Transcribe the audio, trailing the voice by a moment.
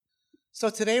So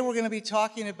today we're going to be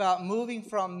talking about moving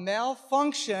from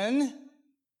malfunction,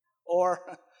 or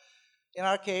in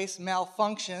our case,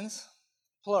 malfunctions,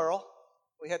 plural.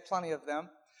 We had plenty of them.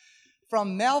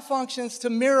 From malfunctions to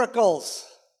miracles.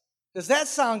 Does that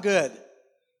sound good?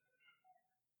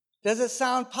 Does it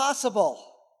sound possible?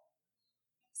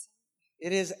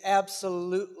 It is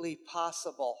absolutely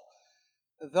possible.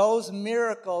 Those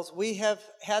miracles, we have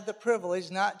had the privilege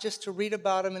not just to read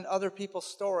about them in other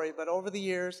people's story, but over the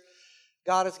years,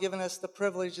 God has given us the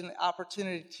privilege and the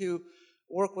opportunity to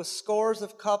work with scores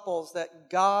of couples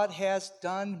that God has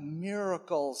done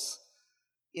miracles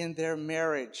in their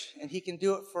marriage. And He can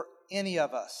do it for any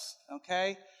of us,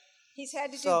 okay? He's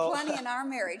had to do plenty in our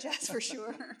marriage, that's for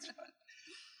sure.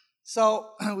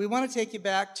 So we want to take you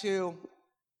back to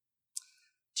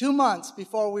 2 months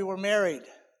before we were married.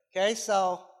 Okay,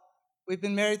 so we've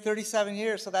been married 37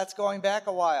 years, so that's going back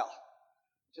a while.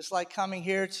 Just like coming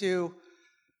here to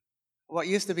what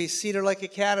used to be Cedar Lake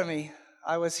Academy.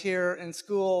 I was here in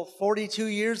school 42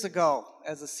 years ago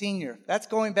as a senior. That's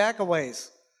going back a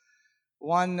ways.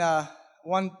 One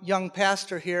young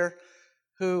pastor here,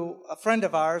 a friend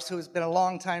of ours, who's been a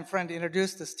longtime friend,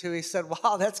 introduced us to, he said,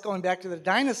 wow, that's going back to the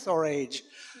dinosaur age.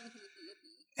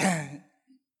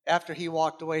 After he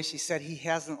walked away, she said he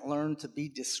hasn't learned to be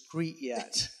discreet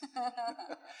yet.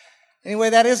 Anyway,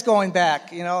 that is going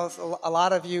back. You know, a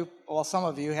lot of you, well, some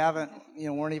of you haven't,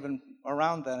 weren't even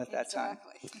around then at that time.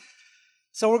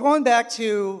 So we're going back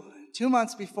to 2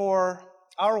 months before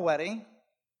our wedding,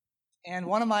 and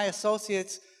one of my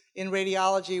associates in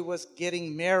radiology was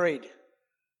getting married.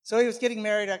 So he was getting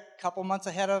married a couple months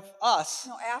ahead of us.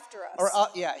 No, after us.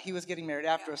 Yeah, he was getting married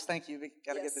after us. Thank you. We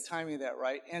got to get the timing of that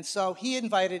right. And so he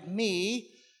invited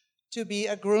me to be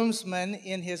a groomsman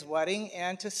in his wedding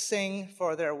and to sing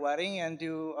for their wedding and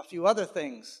do a few other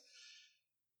things.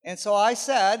 And so I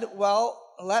said, well,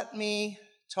 let me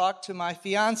talk to my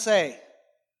fiance.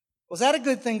 Was that a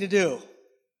good thing to do?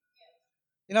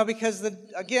 Because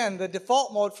the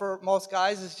default mode for most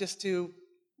guys is just to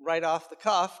right off the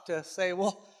cuff to say,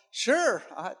 well, sure,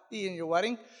 I'll be in your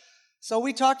wedding. So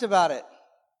we talked about it.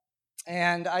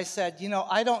 And I said,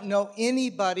 I don't know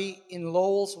anybody in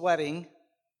Lowell's wedding.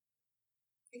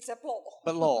 Except Lowell.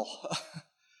 But Lowell.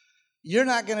 You're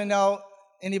not going to know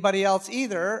anybody else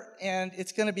either. And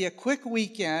it's going to be a quick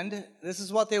weekend. This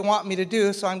is what they want me to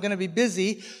do. So I'm going to be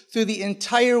busy through the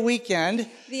entire weekend.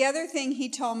 The other thing he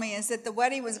told me is that the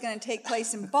wedding was going to take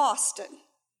place in Boston.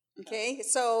 Okay,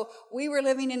 so we were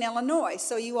living in Illinois,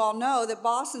 so you all know that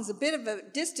Boston's a bit of a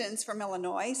distance from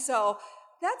Illinois, so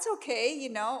that's okay,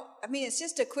 it's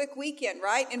just a quick weekend,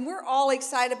 right? And we're all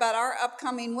excited about our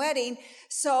upcoming wedding,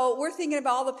 so we're thinking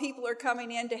about all the people who are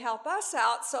coming in to help us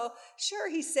out. So sure,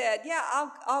 he said, yeah,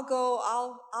 I'll go,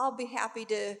 I'll be happy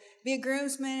to be a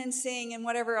groomsman and sing and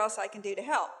whatever else I can do to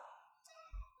help.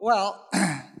 Well,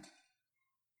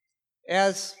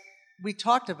 as we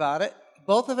talked about it,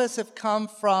 both of us have come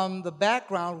from the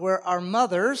background where our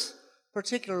mothers,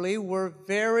 particularly, were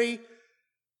very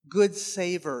good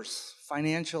savers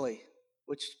financially,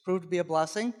 which proved to be a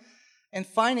blessing. And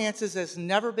finances has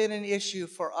never been an issue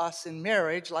for us in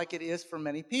marriage like it is for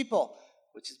many people,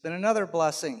 which has been another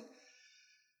blessing.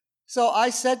 So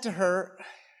I said to her,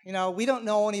 we don't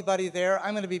know anybody there.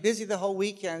 I'm going to be busy the whole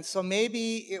weekend, so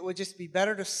maybe it would just be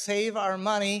better to save our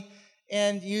money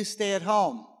and you stay at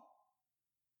home.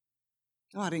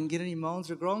 Oh, I didn't get any moans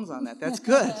or groans on that. That's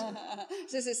good.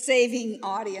 This is a saving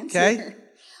audience. Okay. Here.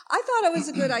 I thought it was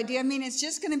a good idea. It's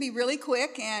just going to be really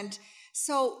quick. And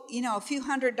so, a few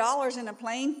 $100s in a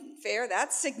plane fare,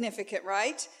 that's significant,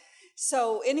 right?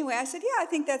 So anyway, I said, yeah, I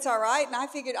think that's all right. And I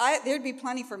figured there'd be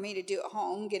plenty for me to do at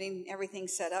home, getting everything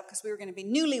set up, because we were going to be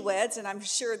newlyweds. And I'm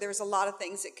sure there's a lot of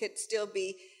things that could still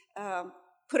be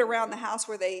put around the house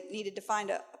where they needed to find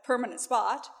a permanent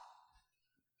spot.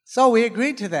 So we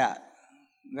agreed to that.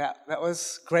 That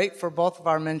was great for both of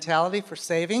our mentality for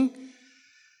saving.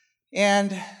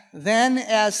 And then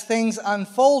as things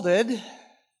unfolded,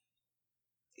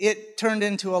 it turned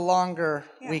into a longer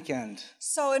weekend.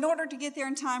 So in order to get there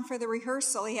in time for the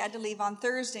rehearsal, he had to leave on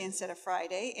Thursday instead of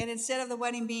Friday. And instead of the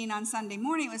wedding being on Sunday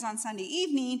morning, it was on Sunday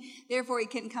evening. Therefore, he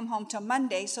couldn't come home till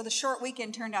Monday. So the short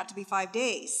weekend turned out to be 5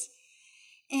 days.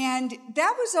 And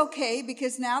that was okay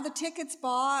because now the ticket's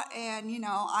bought and,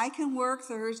 I can work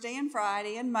Thursday and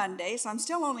Friday and Monday. So I'm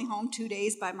still only home 2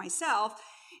 days by myself.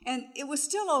 And it was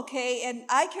still okay. And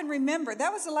I can remember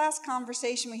that was the last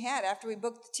conversation we had after we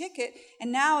booked the ticket.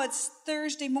 And now it's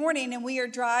Thursday morning and we are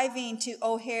driving to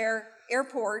O'Hare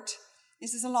Airport.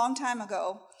 This is a long time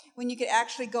ago when you could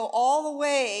actually go all the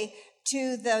way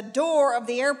to the door of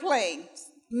the airplane.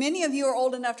 Many of you are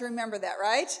old enough to remember that,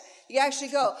 right? You actually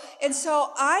go. And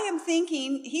so I am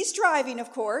thinking, he's driving,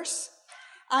 of course.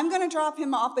 I'm going to drop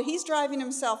him off, but he's driving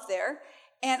himself there.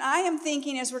 And I am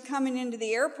thinking as we're coming into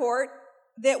the airport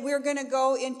that we're going to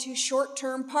go into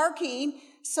short-term parking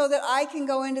so that I can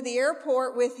go into the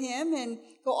airport with him and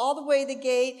go all the way to the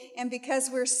gate. And because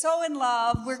we're so in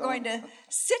love, we're going to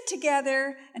sit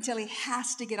together until he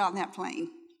has to get on that plane.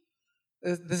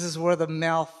 This is where the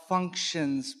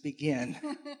malfunctions begin.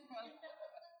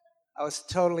 I was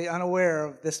totally unaware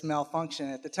of this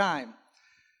malfunction at the time.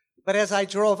 But as I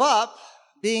drove up,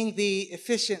 being the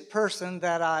efficient person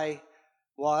that I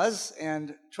was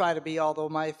and try to be, although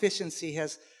my efficiency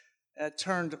has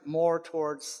turned more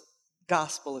towards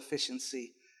gospel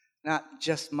efficiency, not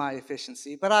just my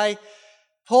efficiency. But I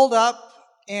pulled up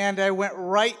and I went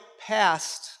right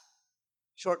past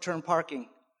short-term parking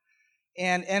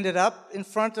and ended up in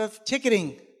front of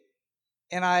ticketing.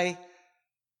 And I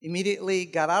immediately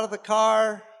got out of the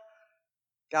car,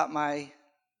 got my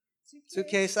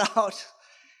suitcase out.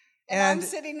 And I'm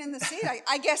sitting in the seat.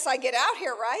 I guess I get out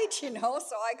here, right? So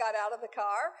I got out of the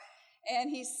car. And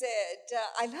he said,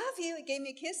 I love you. He gave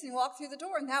me a kiss and walked through the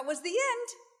door. And that was the end.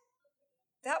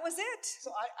 That was it.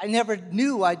 So I never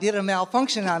knew I did a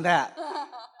malfunction on that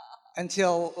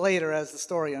until later as the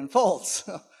story unfolds.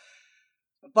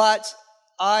 But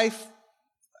I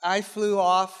flew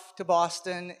off to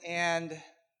Boston, and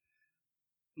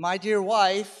my dear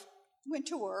wife went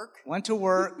to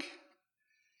work,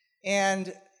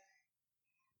 and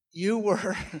you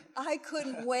were. I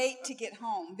couldn't wait to get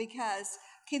home because,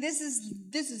 this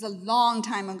is a long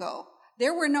time ago.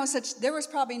 There was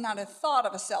probably not a thought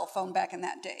of a cell phone back in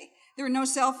that day. There were no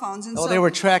cell phones. And they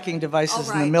were tracking devices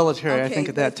in the military, I think,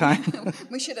 at that time.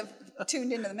 We should have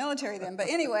tuned into the military then. But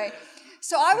anyway,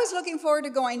 so I was looking forward to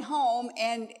going home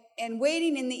and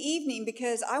waiting in the evening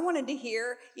because I wanted to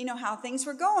hear, how things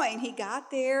were going. He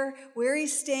got there, where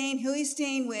he's staying, who he's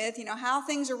staying with, how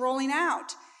things are rolling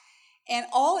out. And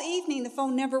all evening, the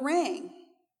phone never rang.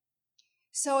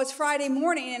 So it's Friday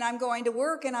morning, and I'm going to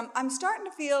work, and I'm starting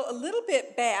to feel a little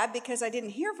bit bad because I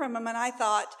didn't hear from him, and I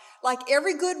thought, like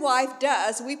every good wife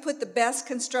does, we put the best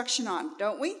construction on,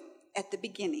 don't we? At the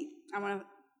beginning. I want to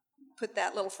put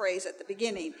that little phrase at the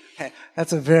beginning. Hey,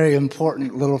 that's a very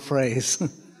important little phrase,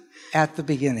 at the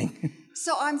beginning.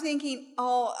 So I'm thinking,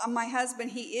 my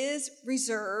husband, he is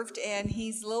reserved, and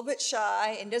he's a little bit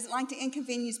shy and doesn't like to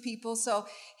inconvenience people, so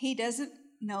he doesn't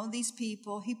know these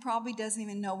people. He probably doesn't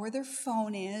even know where their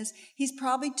phone is. He's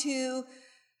probably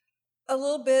a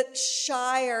little bit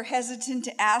shy or hesitant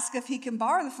to ask if he can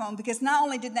borrow the phone because not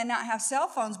only did they not have cell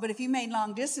phones, but if you made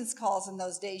long distance calls in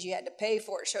those days, you had to pay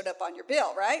for it. It showed up on your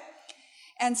bill, right?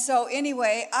 And so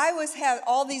anyway, I had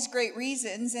all these great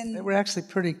reasons. And they were actually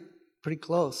pretty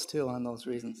close, too, on those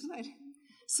reasons. Right.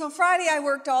 So Friday I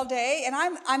worked all day, and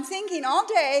I'm thinking all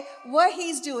day what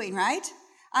he's doing, right?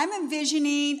 I'm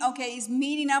envisioning, he's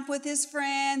meeting up with his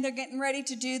friend. They're getting ready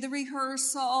to do the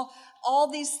rehearsal. All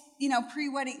these,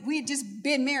 pre-wedding. We had just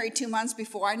been married 2 months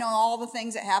before. I know all the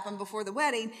things that happened before the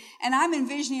wedding. And I'm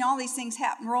envisioning all these things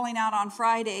rolling out on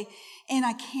Friday. And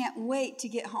I can't wait to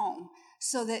get home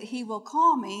so that he will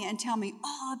call me and tell me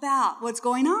all about what's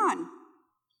going on.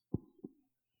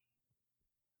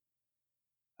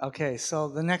 Okay, so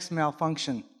the next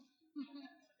malfunction.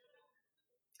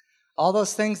 All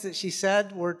those things that she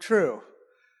said were true.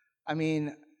 I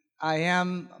mean, I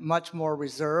am much more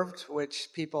reserved, which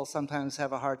people sometimes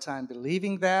have a hard time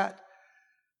believing that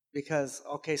because,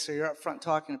 so you're up front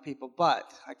talking to people,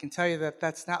 but I can tell you that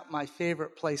that's not my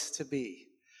favorite place to be.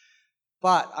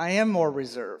 But I am more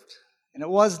reserved, and it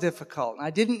was difficult. And I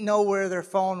didn't know where their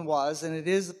phone was, and it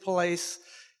is a place,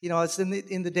 it's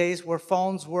in the days where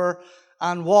phones were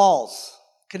on walls,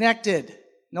 connected.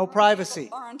 No privacy.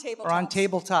 Or on tabletops. Or on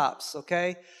tabletops,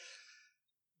 okay?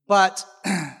 But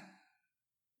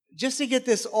just to get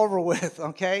this over with,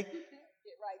 okay? Get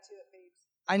right to it, babes.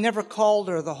 I never called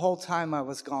her the whole time I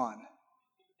was gone.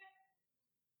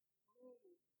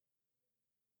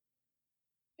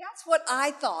 That's what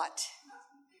I thought.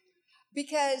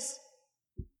 Because...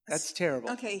 That's terrible.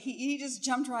 Okay, he just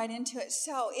jumped right into it.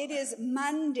 So it is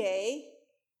Monday.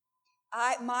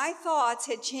 My thoughts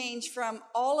had changed from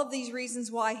all of these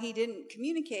reasons why he didn't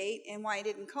communicate and why he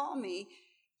didn't call me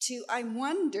to I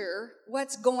wonder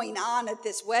what's going on at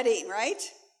this wedding, right?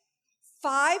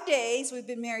 5 days, we've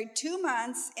been married 2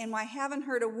 months, and I haven't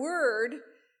heard a word.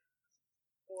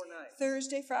 4 nights.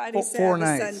 Thursday, Friday, Four Saturday,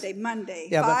 nights. Sunday, Monday.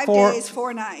 Yeah, 5 days,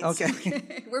 4 nights.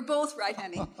 Okay. We're both right,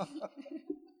 honey. I'm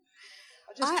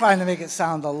just trying to make it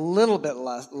sound a little bit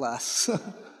less.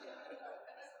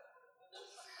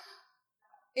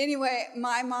 Anyway,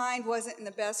 my mind wasn't in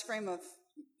the best frame of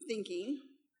thinking.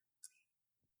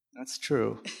 That's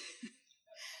true.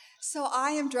 So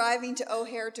I am driving to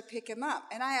O'Hare to pick him up,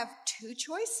 and I have two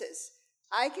choices.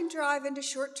 I can drive into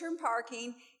short-term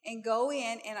parking and go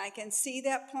in, and I can see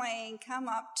that plane come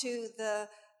up to the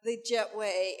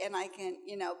jetway, and I can,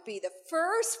 be the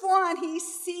first one he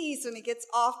sees when he gets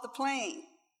off the plane.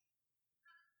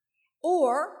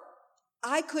 Or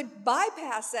I could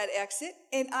bypass that exit,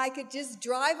 and I could just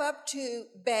drive up to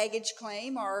baggage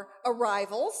claim or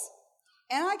arrivals,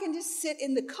 and I can just sit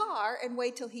in the car and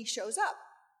wait till he shows up.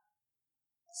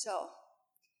 So,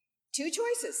 two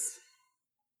choices.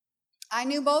 I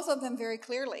knew both of them very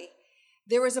clearly.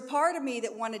 There was a part of me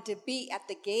that wanted to be at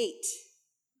the gate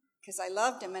because I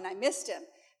loved him and I missed him.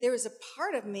 There was a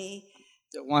part of me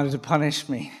that wanted to punish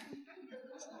me.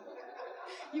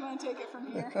 You want to take it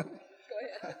from here? Go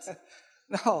ahead.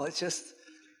 No, it's just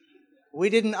we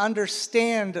didn't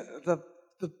understand the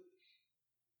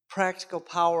practical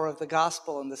power of the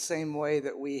gospel in the same way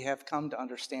that we have come to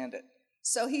understand it.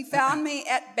 So he found me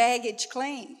at baggage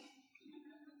claim.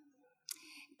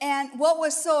 And what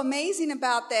was so amazing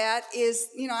about that is,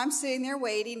 I'm sitting there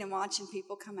waiting and watching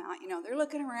people come out. They're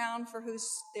looking around for who's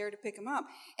there to pick them up.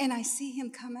 And I see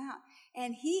him come out.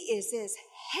 And he is as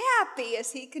happy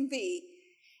as he can be.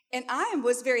 And I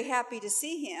was very happy to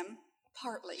see him,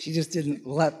 partly. She just didn't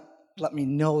let me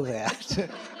know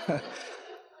that.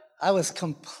 I was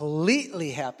completely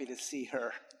happy to see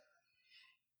her.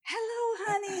 Hello,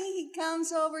 honey. He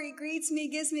comes over, he greets me,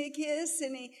 gives me a kiss,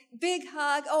 and a big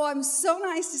hug. Oh, I'm so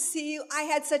nice to see you. I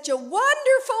had such a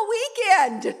wonderful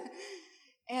weekend.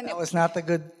 And that was not the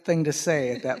good thing to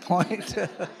say at that point.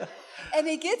 And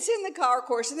he gets in the car, of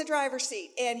course, in the driver's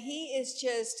seat, and he is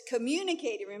just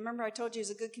communicating. Remember I told you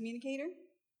he's a good communicator?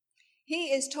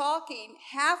 He is talking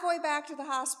halfway back to the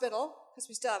hospital, because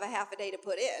we still have a half a day to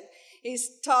put in.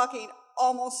 He's talking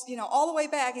almost, all the way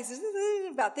back. He says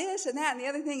about this and that and the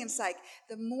other thing. And it's like,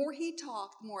 the more he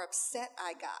talked, the more upset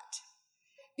I got.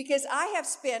 Because I have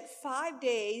spent 5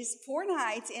 days, 4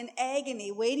 nights in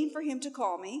agony waiting for him to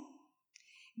call me,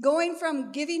 going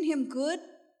from giving him good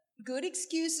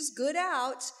excuses, good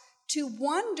outs, to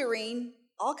wondering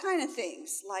all kind of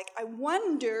things. Like, I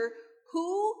wonder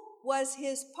who was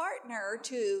his partner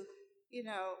to,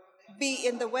 be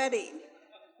in the wedding.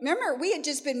 Remember, we had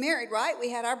just been married, right? We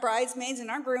had our bridesmaids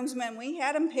and our groomsmen. We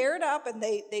had them paired up, and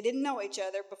they didn't know each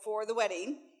other before the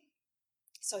wedding.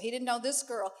 So he didn't know this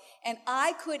girl. And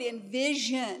I could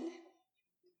envision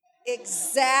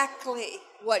exactly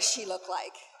what she looked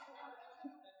like.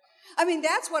 I mean,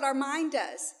 that's what our mind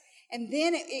does. And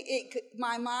then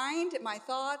my mind, my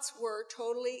thoughts were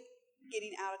totally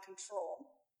getting out of control.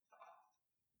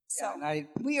 So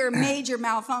we are major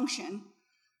malfunction.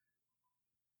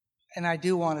 And I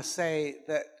do want to say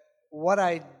that what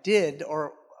I did,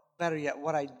 or better yet,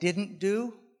 what I didn't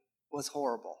do, was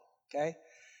horrible, okay?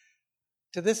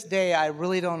 To this day, I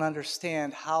really don't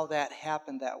understand how that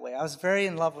happened that way. I was very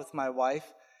in love with my wife,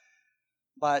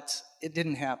 but it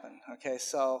didn't happen, okay?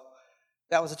 So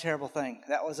that was a terrible thing.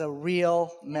 That was a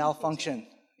real malfunction.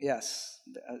 Yes,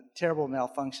 a terrible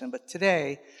malfunction. But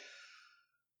today,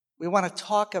 we want to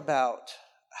talk about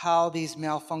how these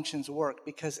malfunctions work,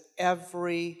 because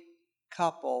every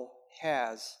couple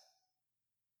has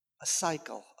a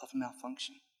cycle of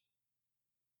malfunction.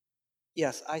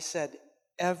 Yes, I said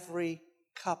every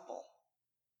couple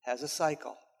has a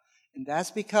cycle. And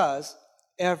that's because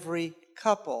every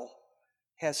couple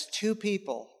has 2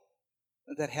 people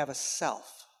that have a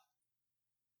self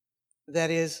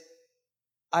that is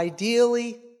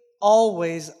ideally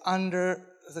always under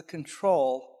the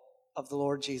control of the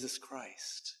Lord Jesus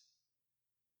Christ.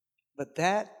 But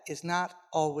that is not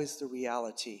always the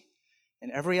reality.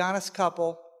 And every honest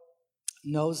couple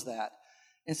knows that.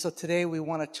 And so today we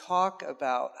want to talk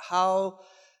about how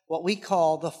what we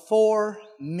call the 4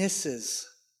 misses.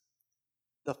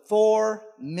 The 4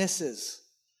 misses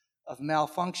of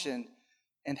malfunction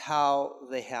and how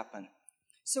they happen.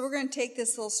 So we're going to take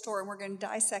this little story and we're going to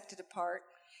dissect it apart.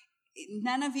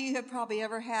 None of you have probably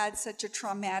ever had such a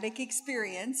traumatic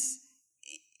experience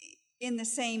in the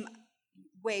same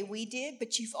way we did,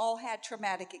 but you've all had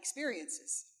traumatic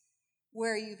experiences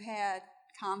where you've had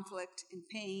conflict and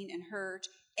pain and hurt,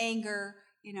 anger,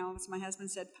 as my husband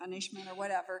said, punishment or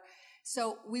whatever.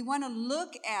 So we want to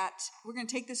we're going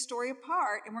to take this story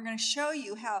apart and we're going to show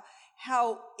you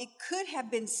how it could have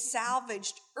been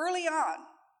salvaged early on,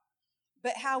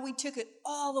 but how we took it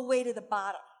all the way to the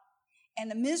bottom. And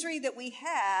the misery that we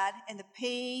had and the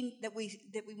pain that we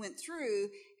went through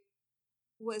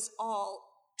was all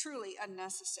truly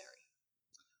unnecessary.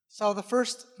 So the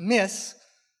first miss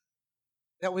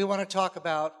that we want to talk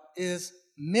about is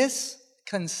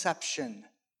misconception.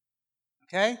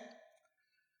 Okay?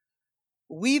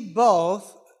 We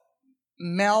both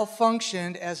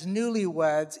malfunctioned as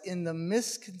newlyweds in the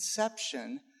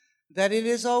misconception that it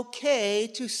is okay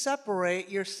to separate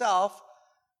yourself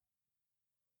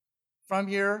from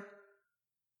your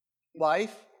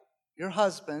wife, your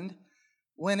husband,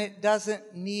 when it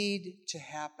doesn't need to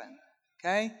happen.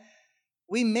 Okay?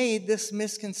 We made this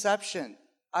misconception.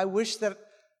 I wish that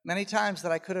many times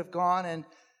that I could have gone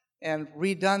and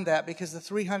redone that, because the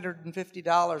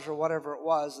 $350 or whatever it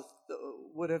was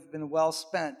would have been well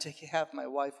spent to have my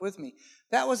wife with me.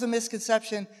 That was a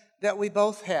misconception that we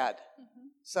both had. Mm-hmm.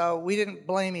 So we didn't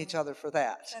blame each other for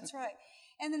that. That's right.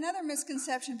 And another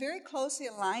misconception, very closely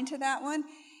aligned to that one,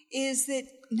 is that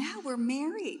now we're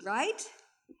married, right?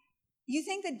 You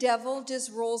think the devil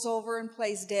just rolls over and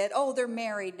plays dead? Oh, they're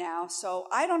married now, so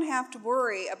I don't have to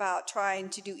worry about trying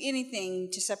to do anything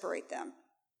to separate them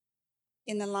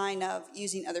in the line of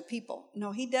using other people.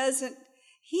 No, he doesn't.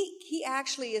 He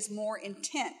actually is more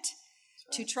intent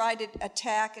to try to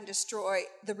attack and destroy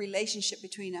the relationship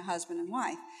between a husband and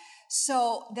wife.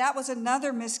 So that was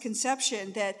another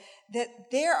misconception, that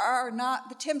there are not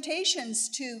the temptations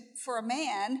for a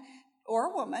man or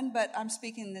a woman, but I'm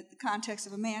speaking in the context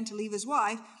of a man, to leave his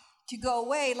wife, to go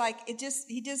away. Like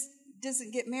he just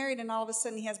doesn't get married and all of a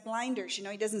sudden he has blinders.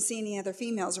 He doesn't see any other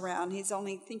females around. He's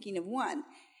only thinking of one.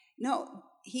 No,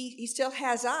 he still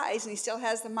has eyes and he still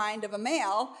has the mind of a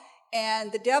male,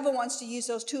 and the devil wants to use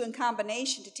those two in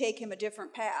combination to take him a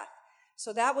different path.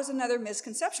 So that was another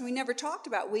misconception we never talked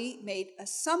about. We made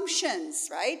assumptions,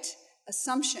 right?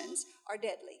 Assumptions are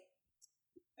deadly.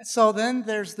 So then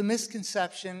there's the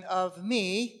misconception of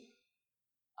me.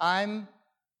 I'm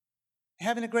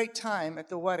having a great time at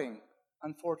the wedding,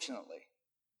 unfortunately.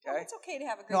 Okay? Well, it's okay to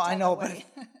have a great time. No, I know, but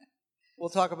we'll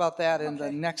talk about that in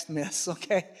the next miss,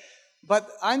 okay? But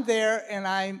I'm there, and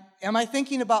am I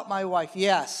thinking about my wife?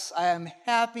 Yes, I am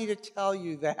happy to tell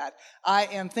you that. I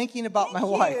am thinking about my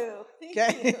wife.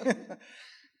 Thank you.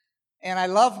 And I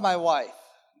love my wife,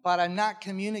 but I'm not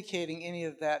communicating any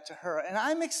of that to her. And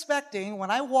I'm expecting, when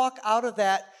I walk out of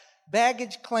that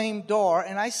baggage claim door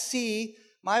and I see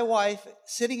my wife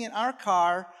sitting in our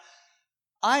car,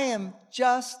 I am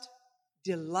just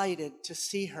delighted to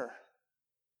see her.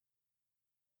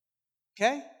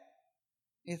 Okay?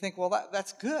 You think, well,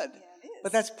 that's good. Yeah, it is.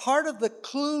 But that's part of the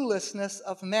cluelessness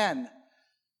of men.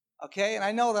 Okay? And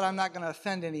I know that I'm not going to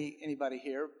offend anybody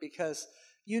here, because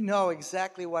you know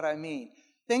exactly what I mean.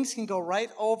 Things can go right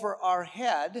over our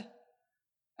head,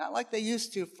 not like they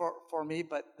used to for me,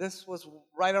 but this was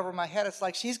right over my head. It's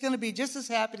like she's going to be just as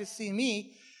happy to see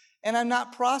me, and I'm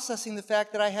not processing the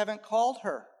fact that I haven't called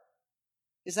her.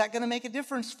 Is that going to make a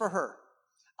difference for her?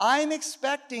 I'm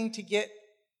expecting to get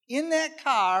in that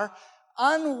car,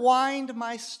 unwind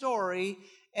my story,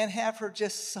 and have her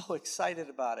just so excited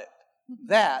about it. Mm-hmm.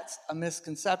 That's a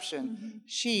misconception. Mm-hmm.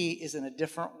 She is in a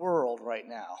different world right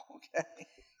now, okay?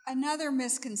 Another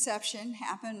misconception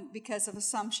happened because of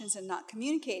assumptions and not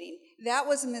communicating. That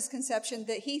was a misconception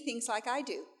that he thinks like I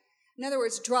do. In other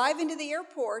words, driving to the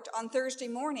airport on Thursday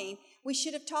morning, we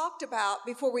should have talked about,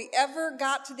 before we ever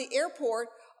got to the airport,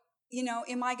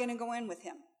 am I going to go in with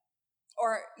him?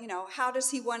 Or, how does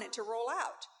he want it to roll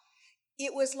out?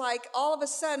 It was like all of a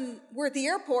sudden we're at the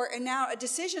airport and now a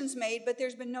decision's made, but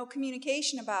there's been no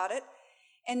communication about it.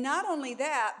 And not only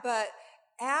that, but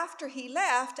after he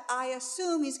left, I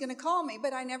assume he's going to call me,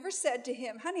 but I never said to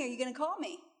him, honey, are you going to call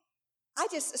me? I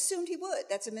just assumed he would.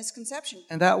 That's a misconception.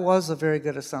 And that was a very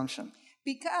good assumption.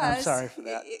 Because I'm sorry for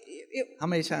that. How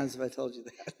many times have I told you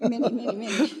that?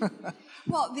 Many.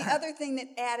 Well, the other thing that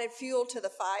added fuel to the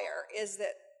fire is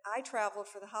that I traveled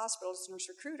for the hospital as a nurse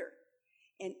recruiter.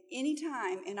 And any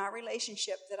time in our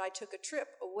relationship that I took a trip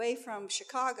away from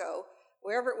Chicago,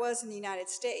 wherever it was in the United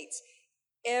States,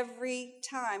 every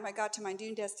time I got to my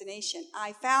new destination,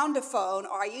 I found a phone,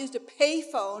 or I used a pay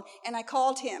phone, and I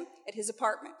called him at his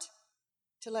apartment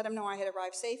to let him know I had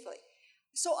arrived safely.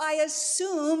 So I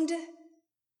assumed,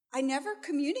 I never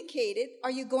communicated,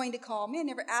 are you going to call me? I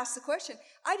never asked the question.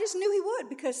 I just knew he would,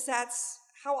 because that's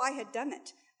how I had done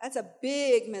it. That's a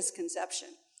big misconception.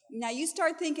 Now you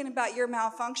start thinking about your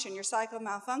malfunction, your cycle of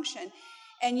malfunction,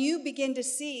 and you begin to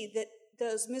see that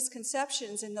those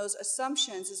misconceptions and those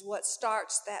assumptions is what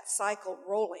starts that cycle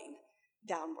rolling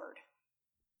downward.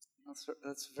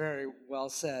 That's very well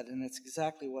said, and it's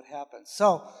exactly what happens.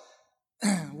 So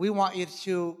we want you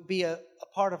to be a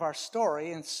part of our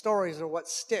story, and stories are what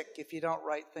stick if you don't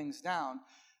write things down.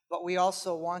 But we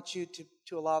also want you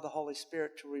to allow the Holy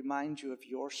Spirit to remind you of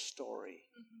your story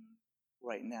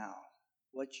right now,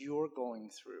 what you're going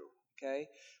through, okay?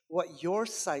 What your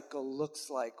cycle looks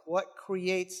like, what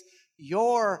creates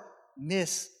your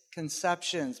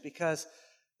misconceptions, because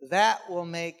that will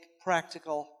make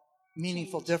practical,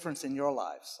 meaningful difference in your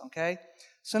lives, okay?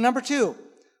 So number 2,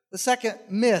 the second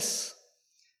miss,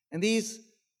 and these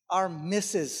are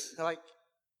misses, like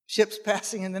ships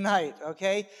passing in the night,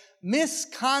 okay?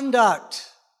 Misconduct.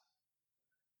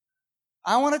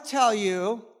 I want to tell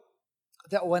you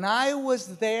that when I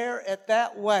was there at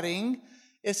that wedding,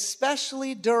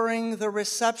 especially during the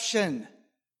reception,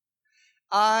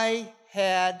 I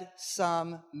had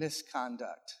some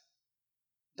misconduct.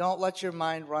 Don't let your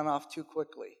mind run off too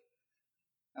quickly,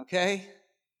 okay?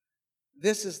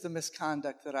 This is the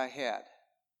misconduct that I had.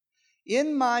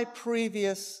 In my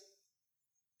previous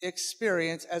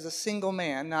experience as a single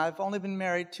man, now I've only been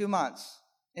married 2 months.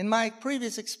 In my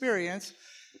previous experience,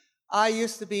 I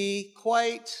used to be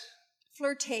quite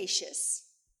flirtatious.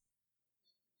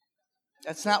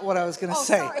 That's not what I was going to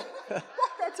say. Sorry.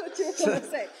 That's what you were going to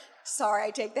say. Sorry,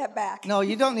 I take that back. No,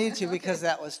 you don't need to because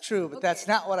that was true, but that's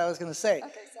not what I was going to say.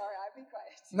 Okay, sorry, I'll be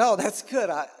quiet. No, that's good.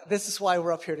 This is why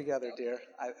we're up here together, dear.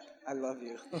 I love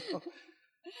you.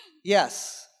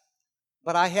 Yes,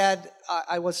 but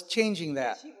I was changing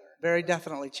that. Yes, you were. Very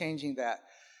definitely changing that.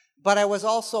 But I was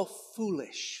also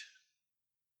foolish.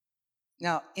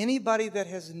 Now, anybody that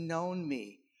has known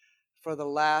me for the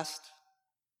last,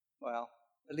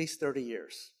 at least 30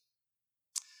 years,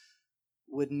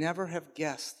 would never have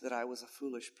guessed that I was a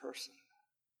foolish person,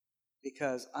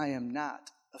 because I am not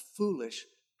a foolish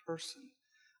person.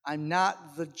 I'm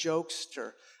not the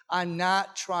jokester. I'm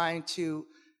not trying to,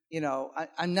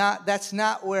 that's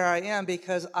not where I am,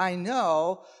 because I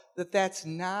know that that's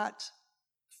not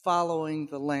following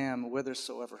the Lamb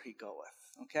whithersoever he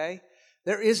goeth, okay?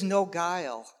 There is no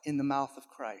guile in the mouth of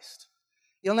Christ.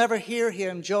 You'll never hear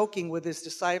him joking with his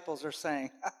disciples or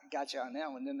saying, I got you on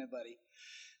that one, didn't I, buddy?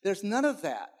 There's none of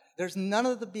that. There's none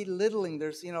of the belittling.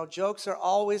 There's, jokes are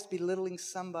always belittling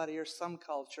somebody or some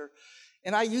culture.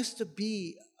 And I used to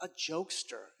be a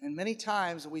jokester. And many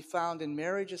times we found in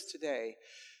marriages today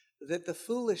that the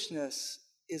foolishness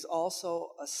is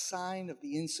also a sign of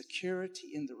the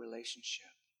insecurity in the relationship.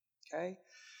 Okay?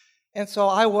 And so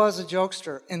I was a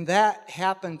jokester. And that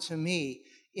happened to me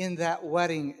in that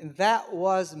wedding. And that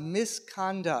was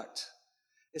misconduct.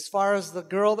 As far as the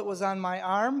girl that was on my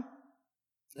arm,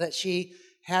 that she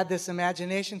had this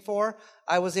imagination for,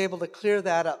 I was able to clear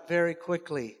that up very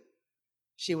quickly.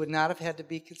 She would not have had to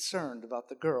be concerned about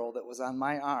the girl that was on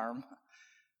my arm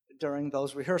during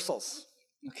those rehearsals,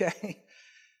 okay?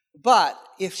 But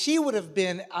if she would have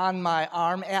been on my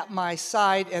arm, at my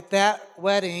side, at that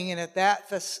wedding and at that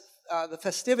the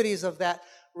festivities of that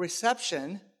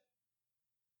reception,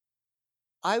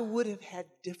 I would have had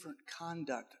different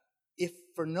conduct, if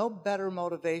for no better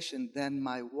motivation than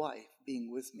my wife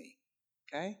being with me,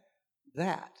 okay?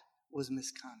 That was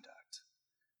misconduct,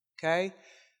 okay?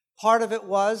 Part of it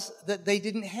was that they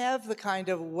didn't have the kind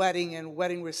of wedding and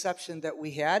wedding reception that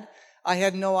we had. I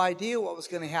had no idea what was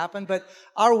going to happen, but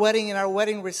our wedding and our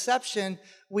wedding reception,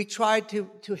 we tried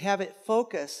to have it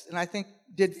focused, and I think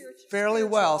did fairly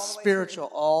well,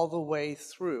 spiritual all the way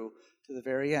through to the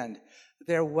very end.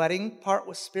 Their wedding part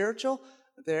was spiritual,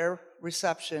 their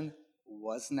reception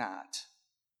was not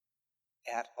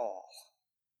at all.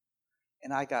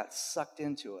 And I got sucked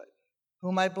into it. Who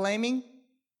am I blaming?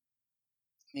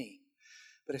 Me.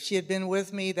 But if she had been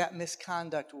with me, that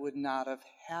misconduct would not have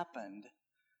happened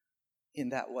in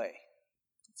that way.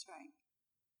 That's right.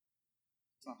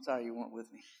 Oh, I'm sorry you weren't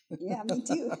with me. Yeah, me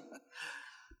too.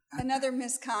 Another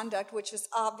misconduct, which was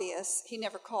obvious, he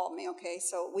never called me, okay?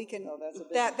 So we can,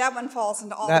 that one falls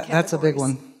into all the categories. That's a big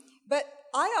one. But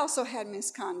I also had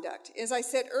misconduct. As I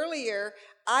said earlier,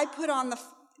 I put on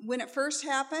when it first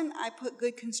happened, I put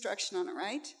good construction on it,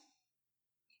 right?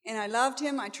 And I loved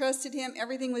him, I trusted him,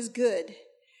 everything was good.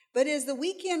 But as the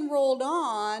weekend rolled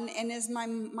on, and as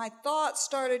my thoughts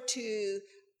started to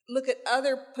look at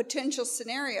other potential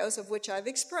scenarios, of which I've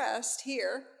expressed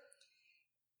here,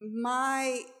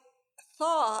 my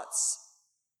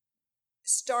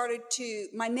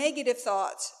negative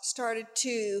thoughts started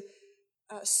to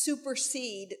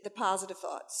supersede the positive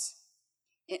thoughts.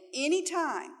 And any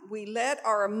time we let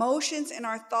our emotions and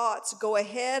our thoughts go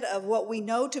ahead of what we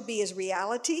know to be as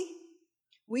reality,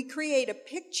 we create a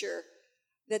picture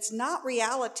that's not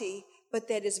reality, but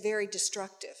that is very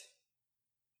destructive.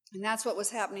 And that's what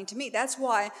was happening to me. That's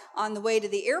why on the way to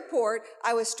the airport,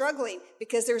 I was struggling,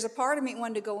 because there was a part of me that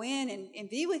wanted to go in and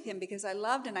be with him because I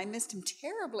loved and I missed him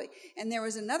terribly. And there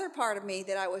was another part of me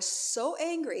that I was so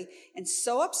angry and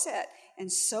so upset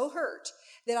and so hurt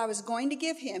that I was going to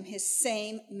give him his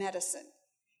same medicine.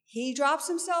 He drops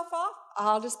himself off,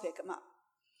 I'll just pick him up.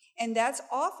 And that's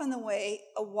often the way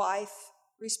a wife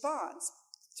responds,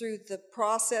 through the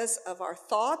process of our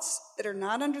thoughts that are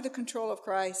not under the control of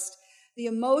Christ, the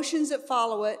emotions that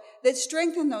follow it, that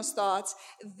strengthen those thoughts,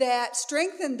 that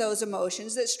strengthen those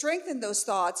emotions, that strengthen those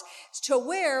thoughts, to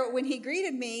where when he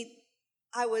greeted me,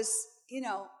 I was,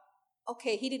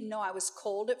 okay, he didn't know I was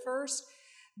cold at first,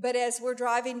 but as we're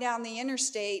driving down the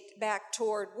interstate back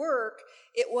toward work,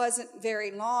 it wasn't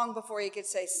very long before he could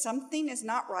say, something is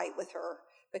not right with her.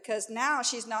 Because now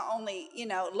she's not only,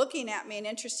 looking at me and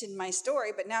interested in my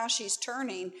story, but now she's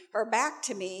turning her back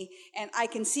to me, and I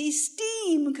can see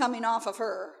steam coming off of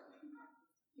her.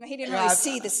 Now, he didn't really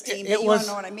see the steam, but you don't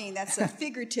know what I mean. That's a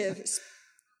figurative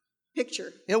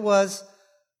picture. It was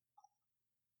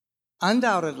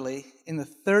undoubtedly, in the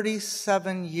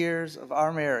 37 years of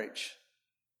our marriage,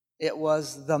 it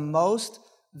was the most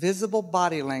visible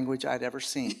body language I'd ever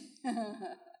seen.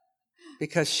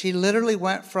 Because she literally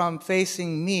went from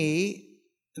facing me,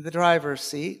 the driver's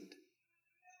seat,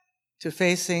 to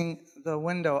facing the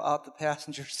window out the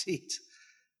passenger seat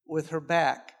with her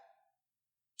back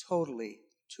totally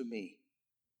to me.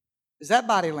 Is that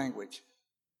body language?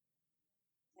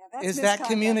 Yeah, Is that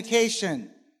communication?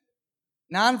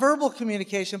 Nonverbal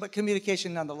communication, but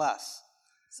communication nonetheless.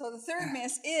 So the third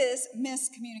miss is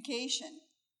miscommunication.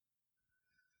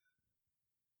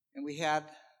 And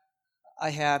I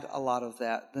had a lot of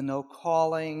that. The no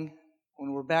calling,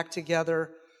 when we're back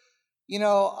together.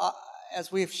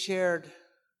 As we've shared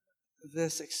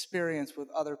this experience with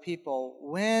other people,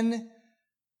 when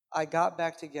I got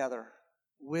back together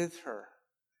with her,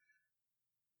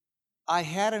 I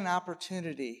had an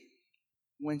opportunity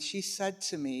when she said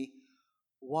to me,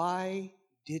 "Why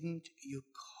didn't you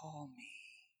call me?"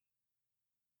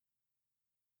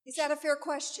 Is that a fair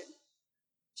question?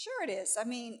 Sure it is. I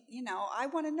mean, I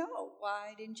want to know,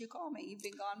 why didn't you call me? You've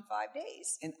been gone 5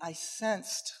 days. And I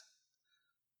sensed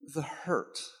the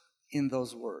hurt in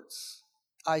those words.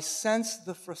 I sensed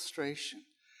the frustration.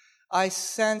 I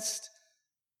sensed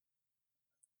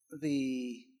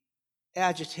the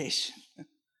agitation.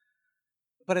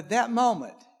 But at that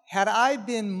moment, had I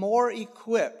been more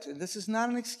equipped, and this is not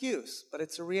an excuse, but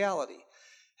it's a reality,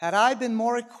 had I been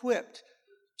more equipped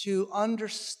to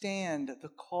understand the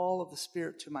call of the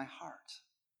Spirit to my heart,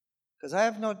 because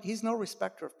He's no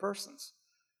respecter of persons.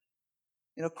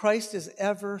 Christ is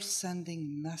ever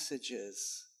sending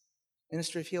messages.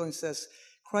 Ministry of Healing says,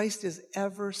 Christ is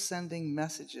ever sending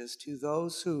messages to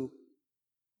those who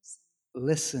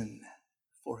listen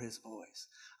for His voice.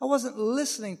 I wasn't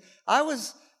listening. I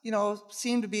was,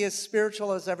 seemed to be as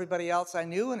spiritual as everybody else I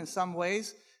knew, and in some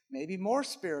ways, maybe more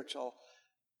spiritual.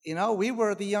 We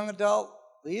were the young adult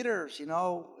leaders,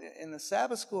 in the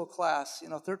Sabbath school class,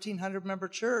 1,300 member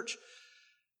church.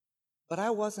 But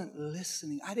I wasn't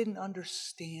listening. I didn't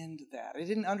understand that. I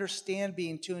didn't understand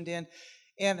being tuned in.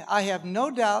 And I have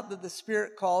no doubt that the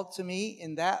Spirit called to me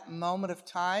in that moment of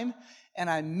time, and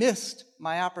I missed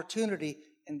my opportunity.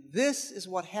 And this is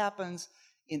what happens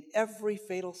in every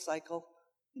fatal cycle,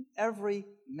 in every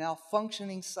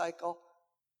malfunctioning cycle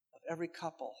of every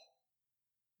couple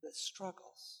that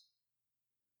struggles.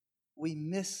 We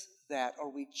miss that, or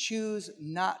we choose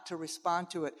not to respond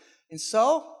to it. And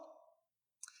so,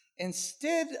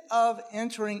 instead of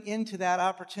entering into that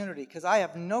opportunity, because I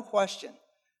have no question,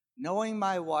 knowing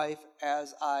my wife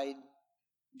as I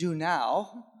do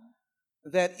now,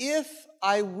 that if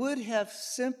I would have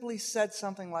simply said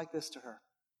something like this to her,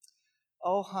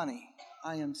 "Oh, honey,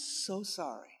 I am so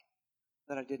sorry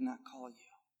that I did not call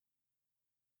you,"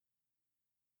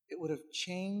 it would have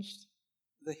changed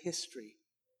the history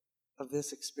of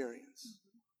this experience.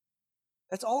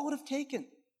 That's all it would have taken.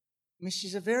 I mean,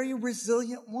 she's a very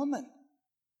resilient woman.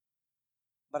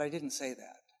 But I didn't say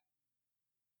that.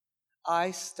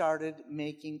 I started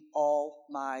making all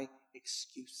my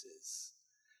excuses.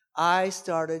 I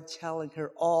started telling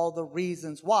her all the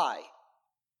reasons why.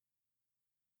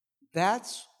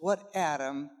 That's what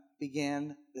Adam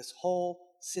began this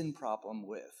whole sin problem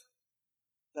with.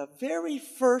 The very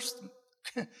first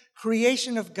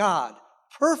creation of God,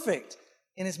 perfect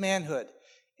in his manhood,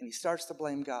 and he starts to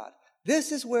blame God.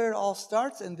 This is where it all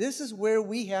starts, and this is where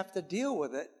we have to deal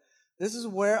with it. This is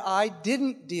where I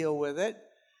didn't deal with it,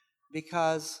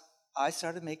 because I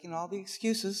started making all the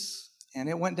excuses, and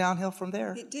it went downhill from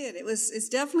there. It did. It's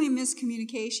definitely a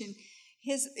miscommunication.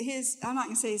 His I'm not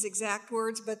going to say his exact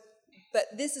words, but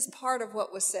this is part of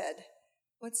what was said.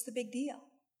 What's the big deal?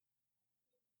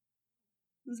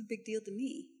 It was a big deal to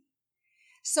me.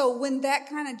 So when that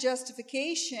kind of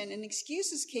justification and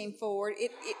excuses came forward,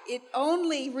 it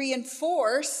only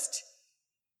reinforced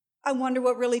I wonder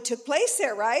what really took place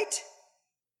there, right?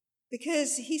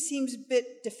 Because he seems a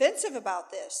bit defensive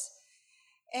about this.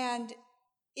 And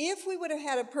if we would have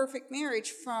had a perfect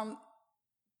marriage from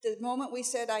the moment we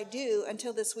said I do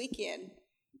until this weekend,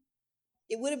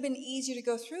 it would have been easier to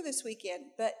go through this weekend.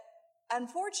 But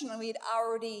unfortunately, we'd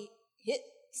already hit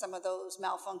some of those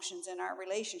malfunctions in our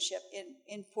relationship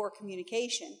in poor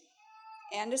communication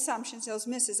and assumptions, those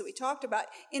misses that we talked about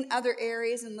in other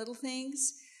areas and little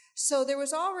things. So there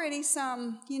was already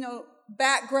some,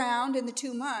 background in the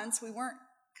 2 months. We weren't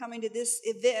coming to this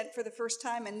event for the first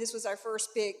time, and this was our first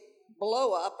big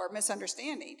blow up or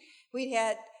misunderstanding. We'd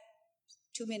had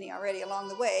too many already along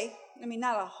the way. I mean,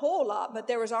 not a whole lot, but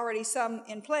there was already some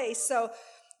in place. So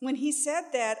when he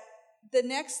said that, the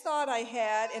next thought I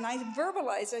had, and I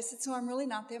verbalized, I said, so I'm really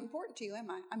not that important to you, am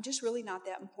I? I'm just really not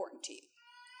that important to you.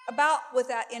 About with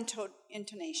that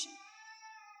intonation.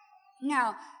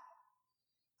 Now,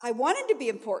 I wanted to be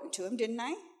important to him, didn't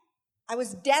I? I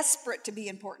was desperate to be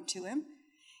important to him.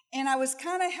 And I was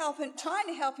kind of trying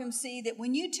to help him see that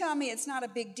when you tell me it's not a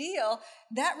big deal,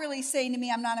 that really is saying to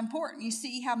me I'm not important. You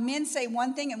see how men say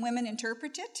one thing and women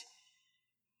interpret it?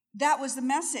 That was the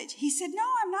message. He said, no,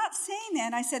 I'm not saying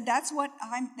that. I said, that's what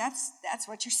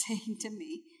you're saying to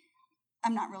me.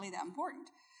 I'm not really that important.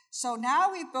 So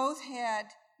now we've both had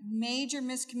major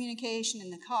miscommunication in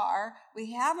the car.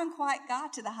 We haven't quite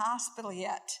got to the hospital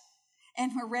yet.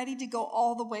 And we're ready to go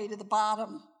all the way to the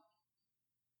bottom,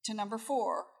 to number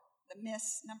 4,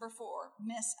 number 4,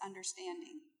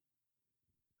 misunderstanding.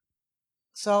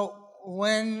 So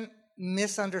when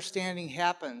misunderstanding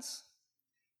happens,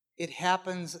 it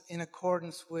happens in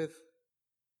accordance with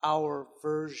our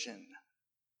version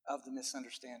of the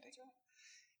misunderstanding.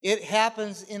 It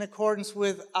happens in accordance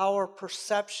with our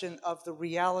perception of the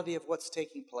reality of what's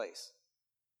taking place.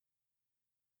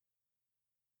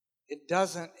 It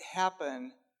doesn't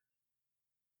happen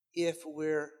if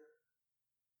we're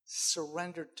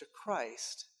surrendered to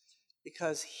Christ,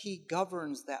 because he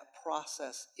governs that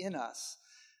process in us.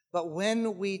 But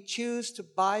when we choose to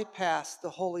bypass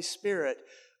the Holy Spirit,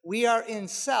 we are in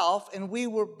self, and we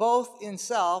were both in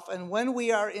self. And when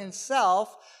we are in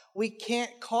self, we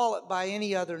can't call it by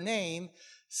any other name.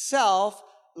 Self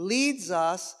leads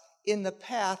us in the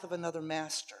path of another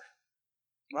master.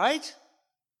 Right?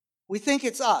 We think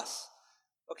it's us.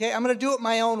 Okay, I'm going to do it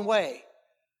my own way.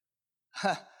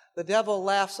 The devil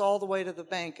laughs all the way to the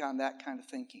bank on that kind of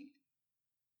thinking.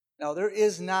 No, there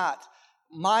is not.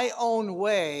 My own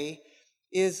way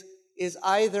is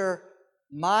either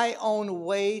my own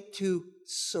way to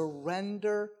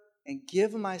surrender and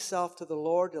give myself to the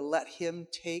Lord to let him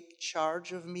take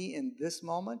charge of me in this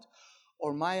moment,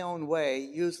 or my own way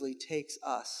usually takes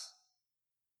us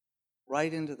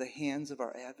right into the hands of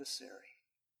our adversary.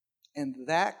 And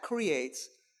that creates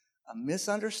a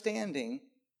misunderstanding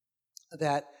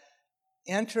that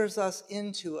enters us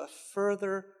into a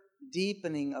further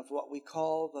deepening of what we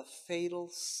call the fatal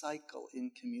cycle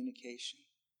in communication.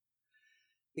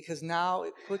 Because now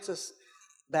it puts us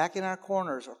back in our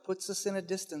corners or puts us in a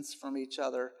distance from each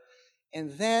other.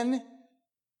 And then,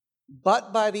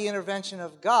 but by the intervention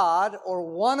of God, or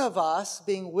one of us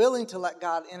being willing to let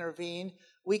God intervene,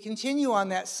 we continue on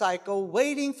that cycle,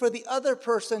 waiting for the other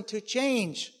person to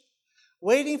change,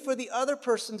 waiting for the other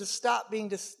person to stop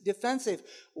being defensive,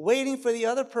 waiting for the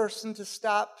other person to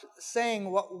stop saying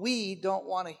what we don't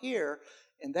want to hear.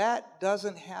 And that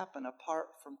doesn't happen apart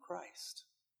from Christ.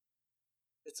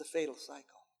 It's a fatal cycle.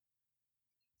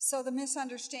 So the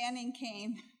misunderstanding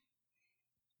came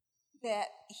that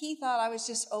he thought I was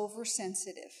just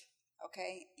oversensitive.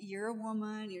 Okay, you're a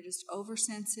woman, you're just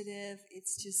oversensitive.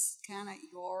 It's just kind of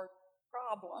your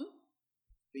problem.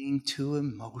 Being too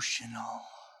emotional.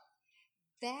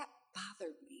 That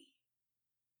bothered me.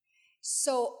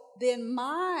 So then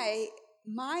my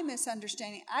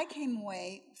misunderstanding, I came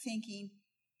away thinking,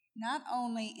 not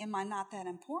only am I not that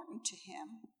important to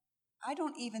him, I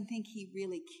don't even think he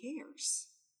really cares.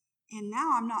 And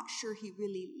now I'm not sure he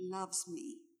really loves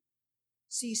me.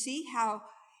 So you see how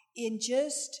in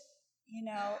just,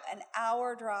 an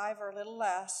hour drive or a little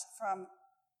less from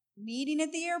meeting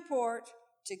at the airport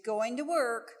to going to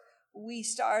work, we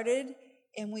started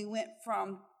and we went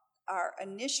from our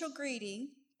initial greeting,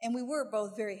 and we were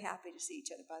both very happy to see each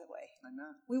other, by the way. I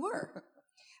know. We were.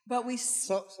 But we...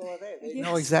 So are they. They yes.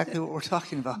 know exactly what we're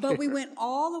talking about. But we went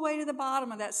all the way to the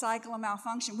bottom of that cycle of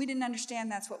malfunction. We didn't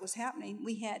understand that's what was happening.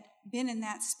 We had been in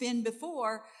that spin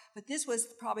before, but this was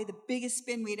probably the biggest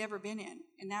spin we'd ever been in.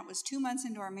 And that was 2 months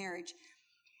into our marriage.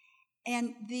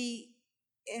 And we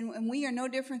are no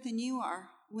different than you are.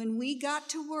 When we got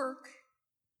to work,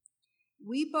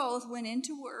 we both went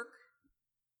into work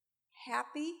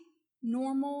happy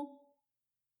normal,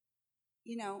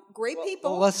 great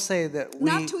people. Well, let's say that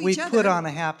Not to we each put other. on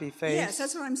a happy face. Yes,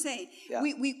 that's what I'm saying. Yeah.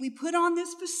 We put on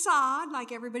this facade,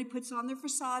 like everybody puts on their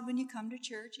facade when you come to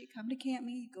church, you come to camp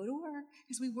meeting, you go to work,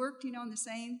 because we worked, in the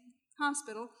same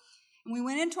hospital. And we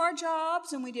went into our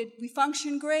jobs and we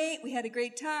functioned great, we had a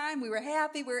great time, we were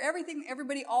happy, we were everything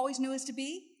everybody always knew us to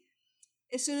be.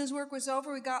 As soon as work was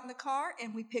over, we got in the car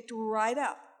and we picked right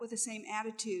up with the same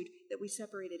attitude that we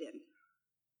separated in.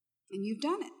 And you've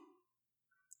done it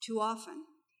too often.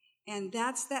 And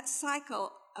that's that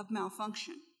cycle of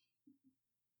malfunction.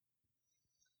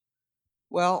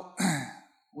 Well,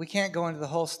 we can't go into the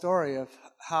whole story of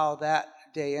how that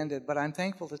day ended, but I'm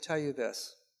thankful to tell you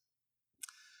this.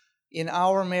 In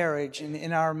our marriage and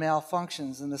in our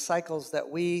malfunctions and the cycles that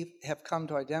we have come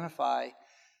to identify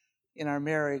in our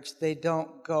marriage, they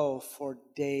don't go for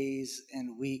days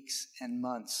and weeks and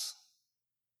months.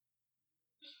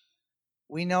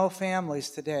 We know families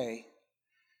today.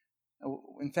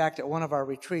 In fact, at one of our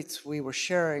retreats, we were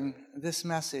sharing this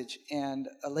message, and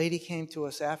a lady came to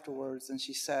us afterwards, and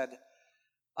she said,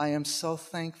 I am so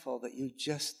thankful that you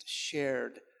just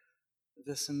shared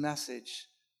this message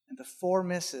and the 4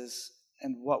 misses,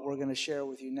 and what we're going to share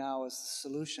with you now is the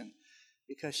solution.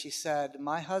 Because she said,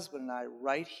 my husband and I,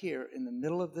 right here in the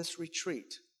middle of this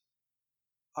retreat,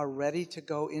 are ready to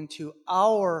go into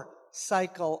our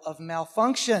cycle of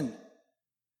malfunction.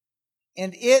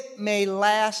 And it may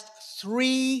last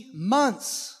 3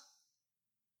 months.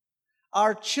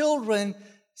 Our children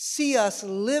see us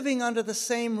living under the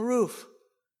same roof.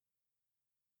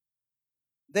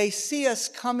 They see us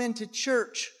come into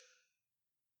church,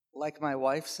 like my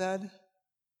wife said,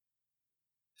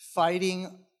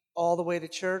 fighting all the way to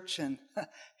church, and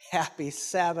happy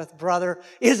Sabbath, brother.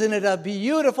 Isn't it a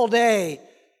beautiful day?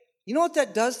 You know what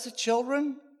that does to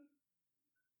children?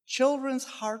 Children's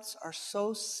hearts are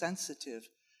so sensitive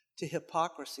to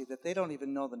hypocrisy that they don't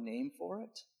even know the name for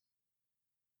it,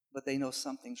 but they know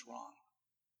something's wrong.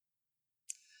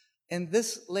 And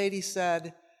this lady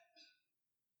said,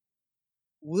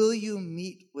 will you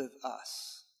meet with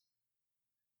us?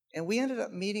 And we ended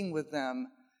up meeting with them,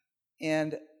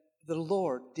 and the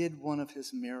Lord did one of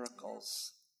his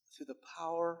miracles through the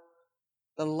power,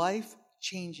 the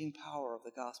life-changing power of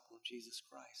the gospel of Jesus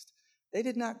Christ. They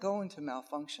did not go into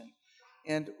malfunction.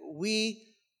 And we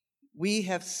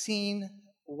have seen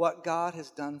what God has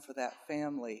done for that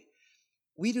family.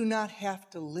 We do not have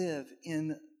to live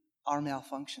in our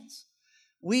malfunctions.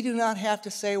 We do not have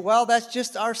to say, well, that's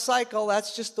just our cycle.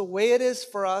 That's just the way it is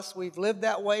for us. We've lived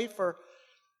that way for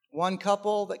one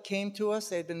couple that came to us.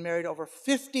 They had been married over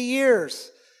 50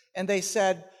 years. And they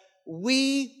said,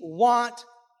 we want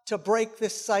to break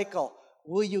this cycle.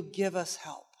 Will you give us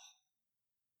help?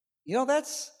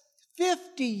 That's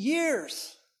 50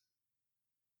 years.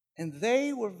 And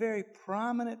they were very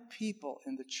prominent people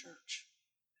in the church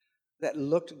that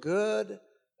looked good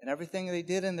in everything they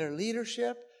did in their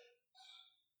leadership.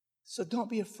 So don't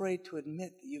be afraid to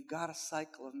admit that you've got a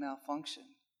cycle of malfunction.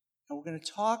 And we're going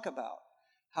to talk about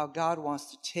how God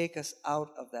wants to take us out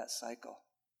of that cycle.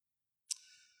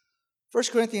 1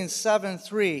 Corinthians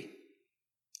 7:3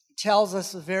 tells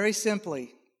us very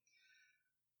simply,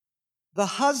 the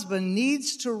husband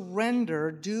needs to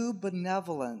render due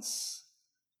benevolence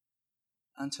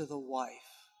unto the wife.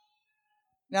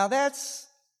 Now that's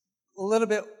a little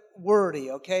bit wordy,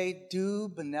 okay? Due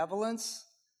benevolence.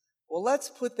 Well, let's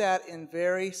put that in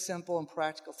very simple and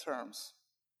practical terms.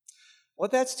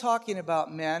 What that's talking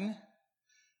about, men,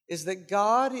 is that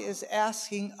God is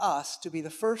asking us to be the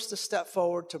first to step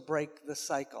forward to break the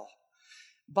cycle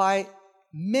by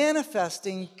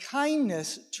manifesting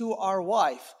kindness to our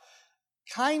wife.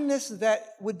 Kindness that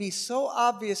would be so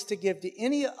obvious to give to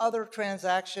any other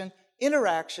transaction,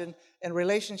 interaction, and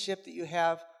relationship that you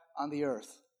have on the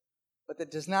earth, but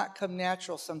that does not come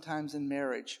natural sometimes in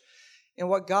marriage. And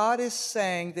what God is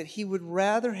saying, that he would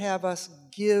rather have us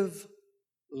give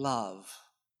love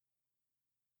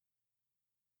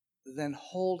than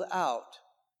hold out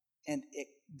and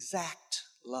exact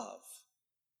love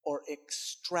or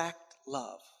extract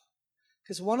love.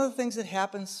 Because one of the things that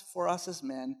happens for us as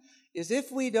men is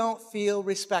if we don't feel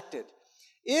respected,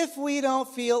 if we don't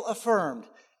feel affirmed,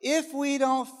 if we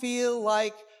don't feel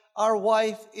like our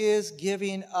wife is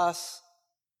giving us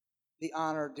the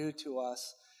honor due to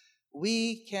us,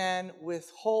 we can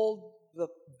withhold the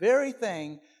very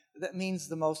thing that means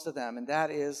the most to them, and that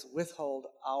is withhold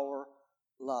our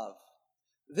love.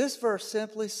 This verse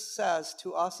simply says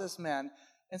to us as men,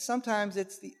 and sometimes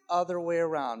it's the other way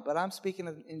around, but I'm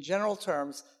speaking in general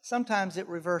terms. Sometimes it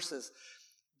reverses.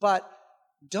 But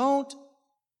don't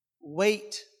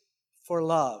wait for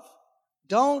love.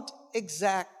 Don't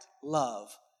exact love.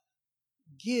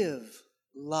 Give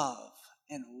love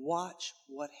and watch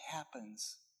what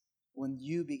happens when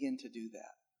you begin to do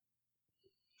that.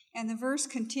 And the verse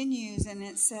continues and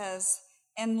it says,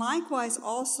 and likewise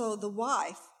also the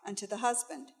wife unto the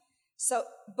husband. So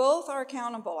both are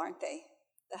accountable, aren't they?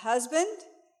 The husband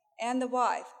and the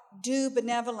wife. Do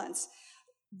benevolence.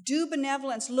 Do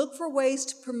benevolence. Look for ways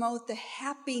to promote the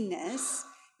happiness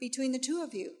between the two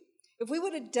of you. If we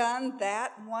would have done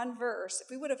that one verse, if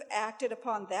we would have acted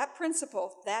upon that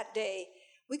principle that day,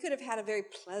 we could have had a very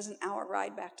pleasant hour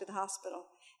ride back to the hospital.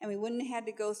 And we wouldn't have had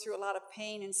to go through a lot of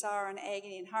pain and sorrow and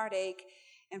agony and heartache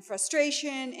and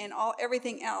frustration and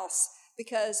everything else,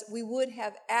 because we would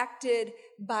have acted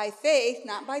by faith,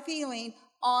 not by feeling,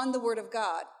 on the Word of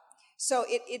God. So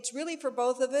it's really for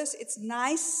both of us. It's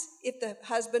nice if the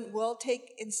husband will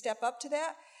take and step up to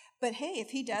that. But hey, if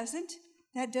he doesn't,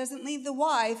 that doesn't leave the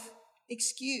wife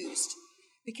excused,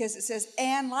 because it says,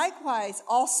 and likewise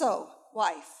also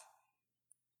wife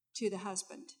to the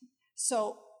husband.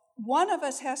 So one of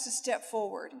us has to step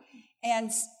forward, and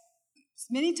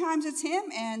many times it's him,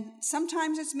 and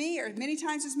sometimes it's me, or many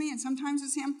times it's me, and sometimes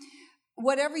it's him.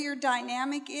 Whatever your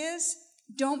dynamic is,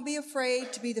 don't be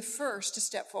afraid to be the first to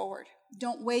step forward.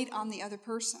 Don't wait on the other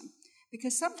person,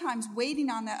 because sometimes waiting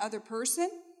on that other person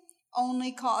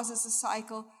only causes the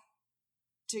cycle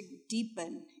to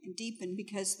deepen and deepen,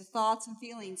 because the thoughts and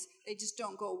feelings, they just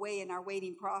don't go away in our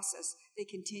waiting process. They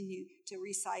continue to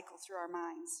recycle through our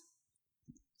minds.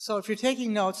 So if you're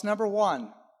taking notes, number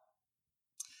one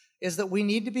is that we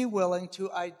need to be willing to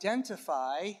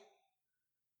identify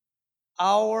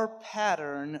our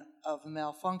pattern of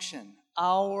malfunction,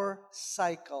 our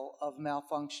cycle of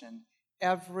malfunction.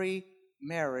 Every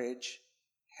marriage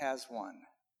has one.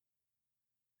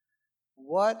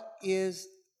 What is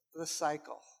the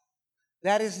cycle?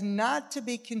 That is not to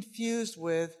be confused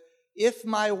with, if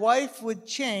my wife would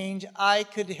change, I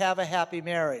could have a happy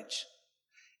marriage.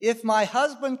 If my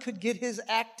husband could get his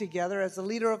act together as the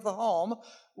leader of the home,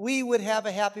 we would have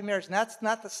a happy marriage. And that's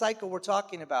not the cycle we're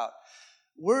talking about.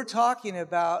 We're talking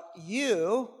about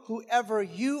you, whoever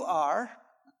you are,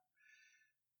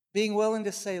 being willing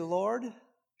to say, Lord,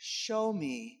 show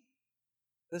me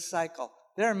the cycle.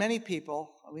 There are many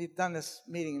people, we've done this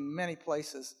meeting in many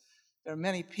places, there are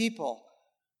many people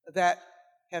that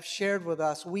have shared with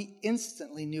us, we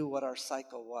instantly knew what our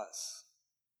cycle was.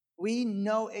 We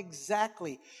know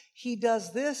exactly. He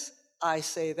does this, I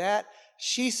say that.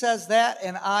 She says that,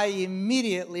 and I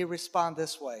immediately respond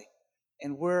this way.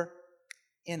 And we're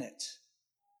in it.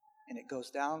 And it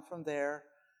goes down from there.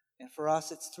 And for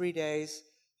us, it's 3 days.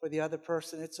 For the other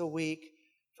person, it's a week.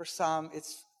 For some,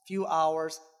 it's a few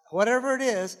hours. Whatever it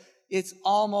is, it's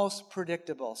almost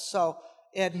predictable. So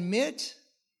admit,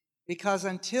 because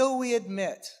until we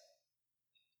admit,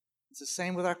 it's the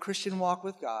same with our Christian walk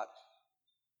with God.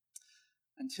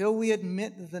 Until we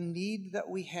admit the need that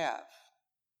we have,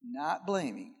 not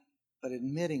blaming, but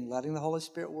admitting, letting the Holy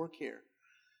Spirit work here,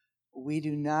 we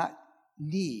do not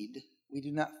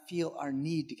feel our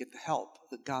need to get the help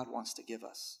that God wants to give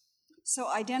us. So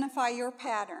identify your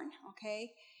pattern,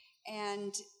 okay?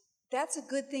 And that's a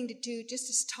good thing to do, just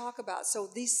to talk about. So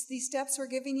these steps we're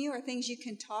giving you are things you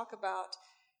can talk about,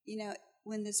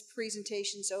 when this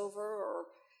presentation's over, or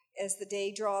as the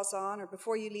day draws on, or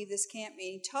before you leave this camp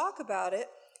meeting. Talk about it.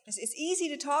 It's easy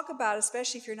to talk about,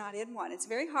 especially if you're not in one. It's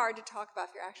very hard to talk about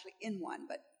if you're actually in one,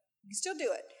 but you can still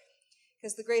do it,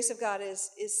 because the grace of God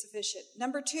is sufficient.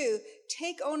 Number two,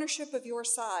 take ownership of your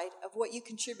side of what you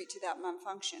contribute to that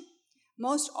malfunction.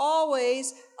 Most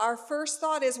always, our first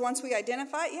thought is, once we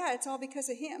identify it, it's all because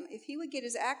of him. If he would get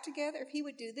his act together, if he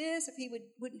would do this, if he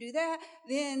wouldn't do that,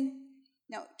 then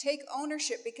no, take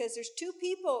ownership, because there's two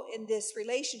people in this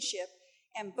relationship,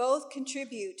 and both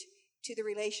contribute to the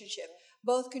relationship.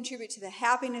 Both contribute to the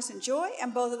happiness and joy,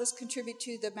 and both of us contribute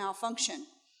to the malfunction.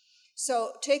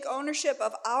 So take ownership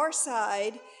of our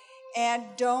side, and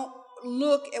don't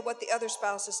look at what the other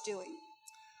spouse is doing.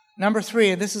 Number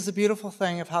three, and this is the beautiful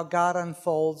thing of how God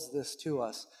unfolds this to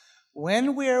us.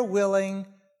 When we are willing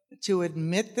to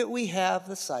admit that we have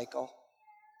the cycle,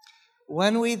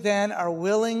 when we then are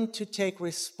willing to take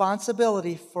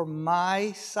responsibility for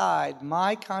my side,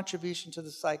 my contribution to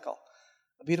the cycle,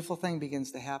 a beautiful thing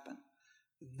begins to happen.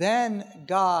 Then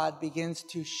God begins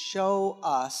to show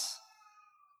us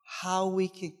how we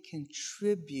can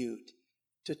contribute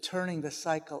to turning the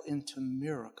cycle into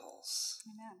miracles.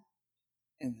 Amen.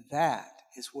 And that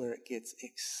is where it gets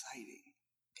exciting.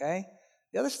 Okay?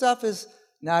 The other stuff is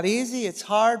not easy, it's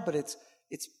hard, but it's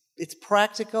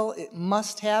practical, it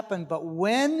must happen. But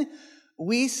when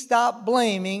we stop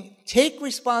blaming, take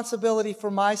responsibility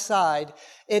for my side,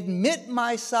 admit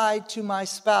my side to my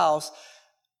spouse,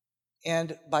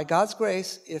 and by God's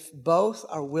grace, if both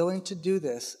are willing to do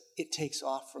this, it takes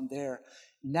off from there.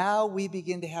 Now we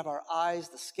begin to have our eyes,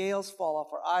 the scales fall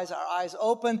off our eyes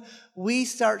open. We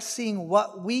start seeing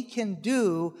what we can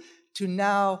do to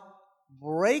now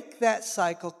break that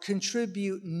cycle,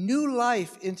 contribute new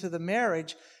life into the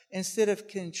marriage instead of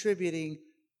contributing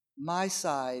my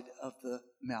side of the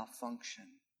malfunction.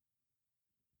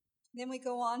 Then we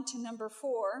go on to number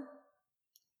 4.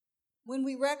 When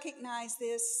we recognize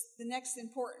this, the next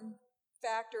important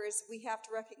factor is we have to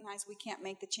recognize we can't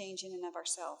make the change in and of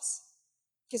ourselves.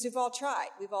 Because we've all tried.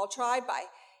 We've all tried by,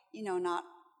 not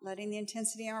letting the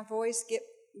intensity in our voice get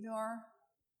more,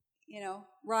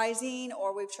 rising,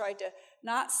 or we've tried to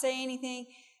not say anything.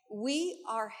 We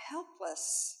are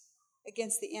helpless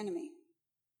against the enemy.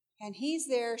 And he's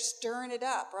there stirring it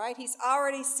up, right? He's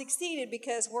already succeeded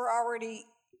because we're already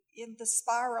in the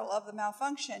spiral of the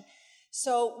malfunction.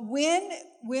 So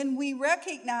when we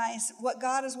recognize what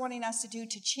God is wanting us to do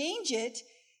to change it,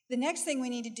 the next thing we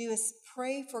need to do is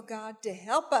pray for God to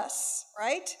help us,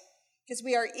 right? Because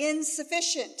we are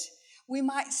insufficient. We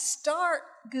might start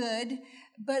good,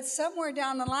 but somewhere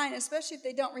down the line, especially if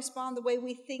they don't respond the way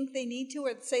we think they need to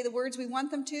or say the words we want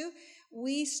them to,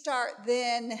 we start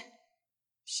then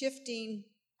shifting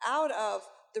out of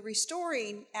the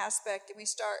restoring aspect and we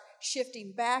start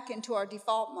shifting back into our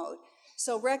default mode.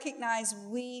 So recognize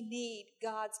we need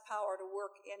God's power to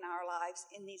work in our lives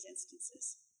in these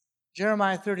instances.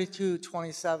 Jeremiah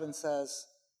 32:27 says,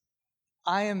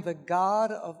 I am the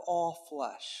God of all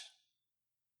flesh.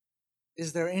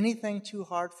 Is there anything too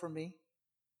hard for me?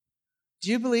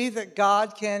 Do you believe that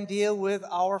God can deal with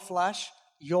our flesh,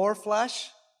 your flesh?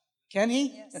 Can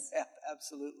he? Yes.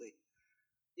 Absolutely.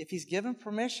 If he's given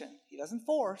permission, he doesn't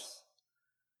force.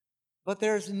 But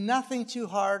there's nothing too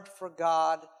hard for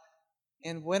God.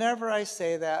 And whenever I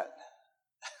say that,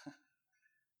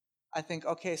 I think,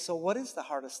 okay, so what is the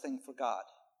hardest thing for God?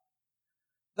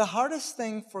 The hardest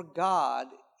thing for God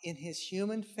in his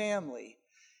human family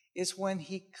is when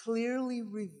he clearly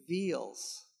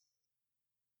reveals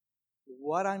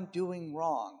what I'm doing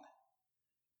wrong.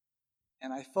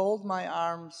 And I fold my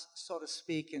arms, so to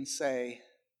speak, and say,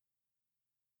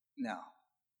 no,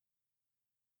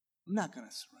 I'm not going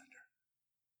to surrender.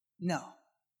 No,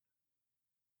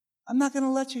 I'm not going to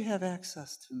let you have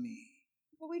access to me.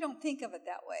 Well, we don't think of it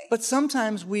that way. But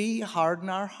sometimes we harden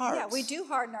our hearts. Yeah, we do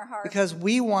harden our hearts. Because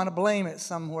we want to blame it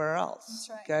somewhere else. That's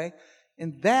right. Okay?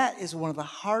 And that is one of the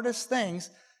hardest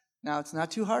things. Now, it's not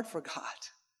too hard for God,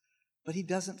 but he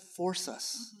doesn't force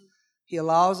us. Mm-hmm. He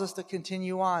allows us to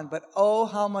continue on. But oh,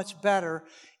 how much better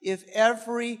if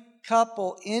every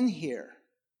couple in here.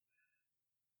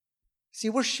 See,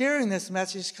 we're sharing this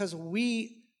message because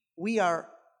we are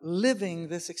living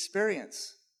this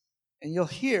experience. And you'll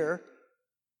hear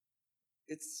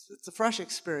it's a fresh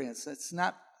experience. It's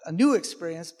not a new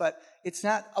experience, but it's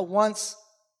not a once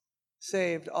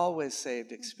saved, always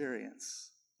saved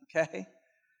experience. Okay?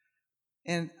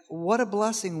 And what a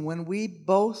blessing when we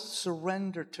both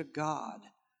surrender to God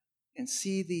and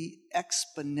see the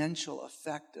exponential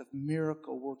effect of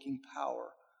miracle working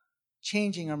power,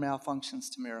 changing our malfunctions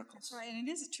to miracles. That's right, and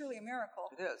it is truly a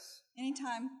miracle. It is.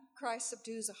 Anytime Christ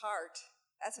subdues a heart,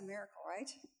 that's a miracle, right?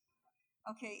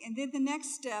 Okay, and then the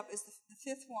next step is the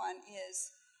fifth one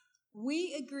is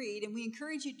we agreed, and we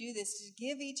encourage you to do this, to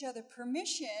give each other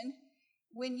permission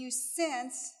when you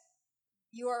sense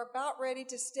you are about ready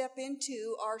to step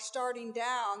into or starting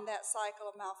down that cycle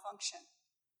of malfunction.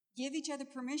 Give each other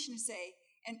permission to say,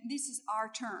 and this is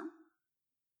our term.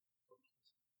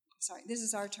 This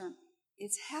is our term.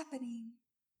 It's happening.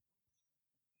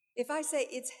 If I say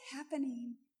it's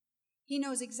happening, he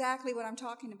knows exactly what I'm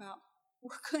talking about.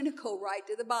 We're going to go right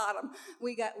to the bottom.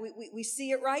 We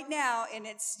see it right now, and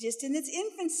it's just in its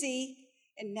infancy,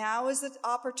 and now is the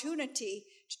opportunity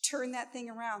to turn that thing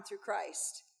around through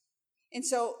Christ. And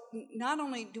so not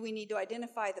only do we need to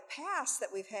identify the past that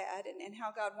we've had and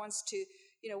how God wants to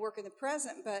work in the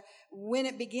present, but when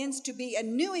it begins to be a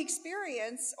new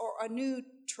experience or a new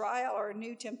trial or a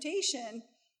new temptation,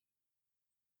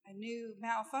 a new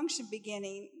malfunction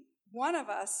beginning, one of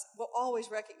us will always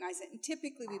recognize it, and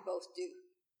typically we both do.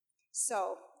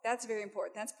 So that's very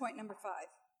important. That's point number 5.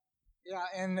 Yeah,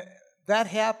 and that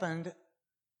happened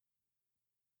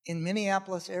in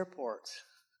Minneapolis Airport.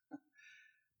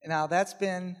 Now that's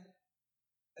been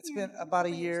about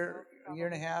a year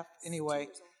and a half anyway.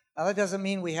 Now that doesn't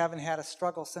mean we haven't had a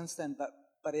struggle since then,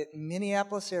 but at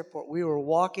Minneapolis Airport, we were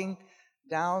walking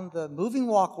down the moving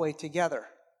walkway together.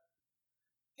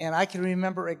 And I can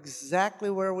remember exactly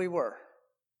where we were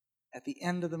at the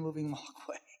end of the moving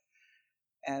walkway.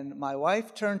 And my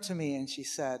wife turned to me and she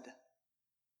said,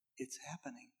 "It's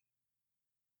happening."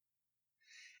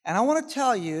 And I want to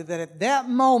tell you that at that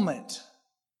moment,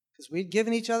 because we'd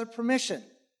given each other permission,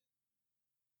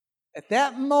 at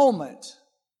that moment,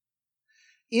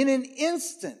 in an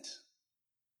instant,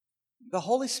 the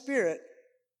Holy Spirit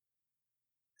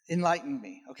enlightened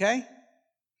me, okay?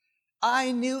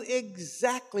 I knew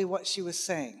exactly what she was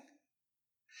saying.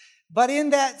 But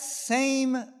in that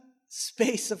same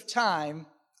space of time,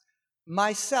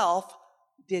 myself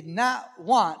did not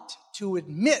want to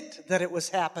admit that it was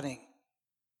happening.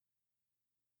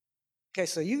 Okay,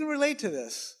 so you can relate to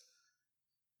this.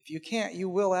 If you can't, you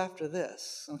will after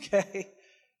this, okay?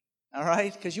 All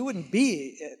right? Because you wouldn't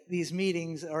be at these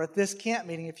meetings or at this camp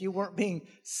meeting if you weren't being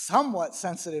somewhat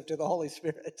sensitive to the Holy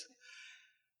Spirit.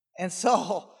 And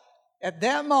so, at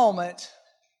that moment,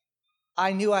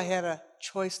 I knew I had a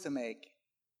choice to make.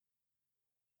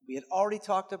 We had already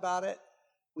talked about it.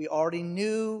 We already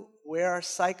knew where our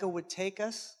cycle would take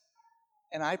us.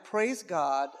 And I praise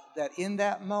God that in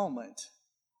that moment,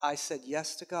 I said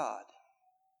yes to God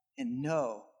and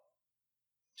no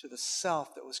to the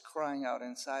self that was crying out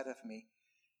inside of me.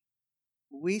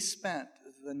 We spent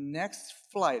the next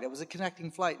flight, it was a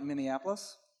connecting flight in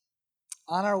Minneapolis,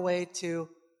 on our way to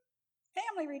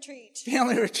Family retreat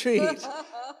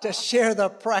to share the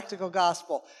practical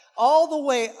gospel. All the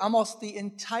way, almost the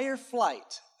entire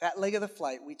flight, that leg of the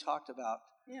flight, we talked about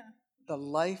the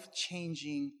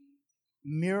life-changing,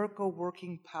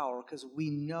 miracle-working power, because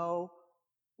we know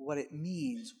what it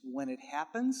means when it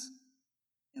happens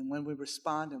and when we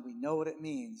respond, and we know what it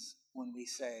means when we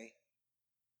say,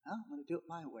 I'm going to do it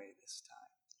my way this time.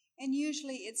 And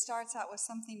usually it starts out with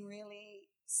something really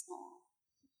small,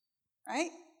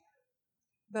 right?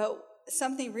 But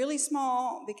something really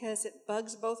small, because it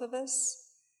bugs both of us,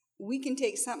 we can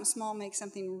take something small and make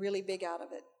something really big out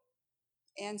of it.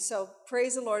 And so,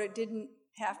 praise the Lord, it didn't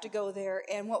have to go there.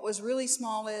 And what was really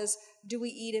small is, do we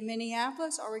eat in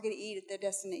Minneapolis or are we going to eat at the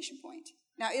destination point?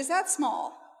 Now, is that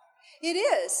small? It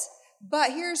is.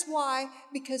 But here's why.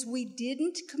 Because we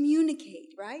didn't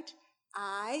communicate, right?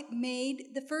 I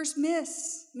made the first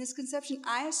misconception.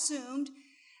 I assumed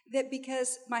that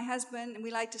because my husband and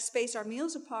we like to space our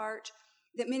meals apart,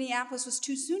 that Minneapolis was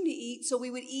too soon to eat, so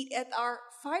we would eat at our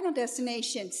final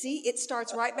destination. See, it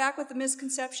starts right back with the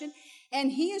misconception.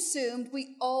 And he assumed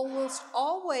we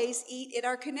always eat at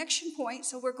our connection point,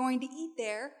 so we're going to eat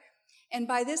there. And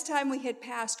by this time, we had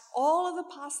passed all of the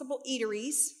possible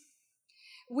eateries.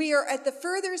 We are at the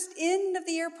furthest end of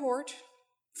the airport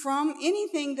from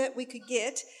anything that we could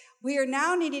get. We are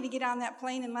now needing to get on that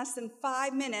plane in less than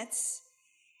 5 minutes.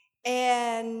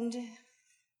 And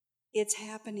it's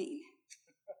happening.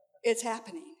 It's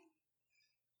happening.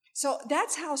 So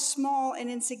that's how small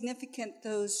and insignificant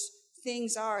those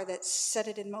things are that set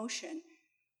it in motion.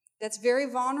 That's very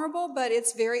vulnerable, but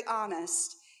it's very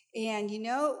honest. And you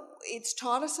know, it's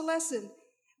taught us a lesson.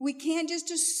 We can't just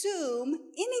assume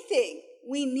anything.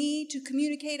 We need to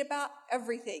communicate about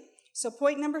everything. So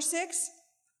point number 6,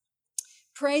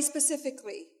 pray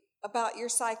specifically about your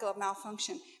cycle of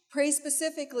malfunction. Pray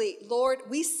specifically, Lord,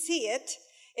 we see it,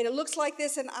 and it looks like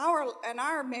this in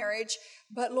our marriage,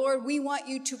 but Lord, we want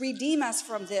you to redeem us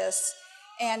from this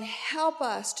and help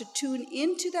us to tune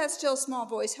into that still small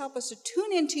voice. Help us to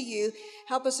tune into you.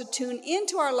 Help us to tune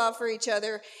into our love for each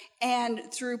other.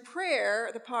 And through prayer,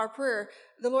 the power of prayer,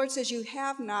 the Lord says you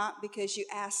have not because you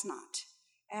ask not.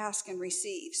 Ask and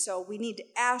receive. So we need to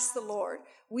ask the Lord.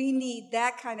 We need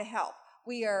that kind of help.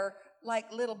 We are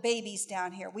like little babies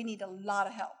down here. We need a lot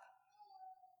of help.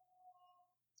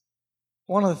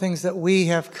 One of the things that we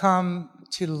have come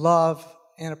to love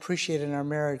and appreciate in our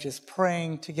marriage is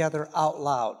praying together out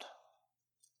loud.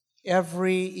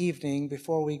 Every evening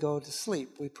before we go to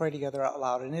sleep, we pray together out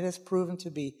loud, and it has proven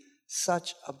to be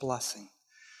such a blessing.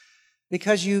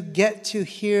 Because you get to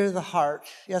hear the heart.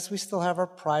 Yes, we still have our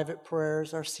private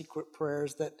prayers, our secret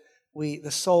prayers that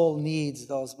the soul needs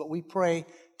those, but we pray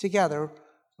together.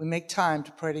 We make time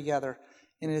to pray together,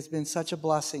 and it has been such a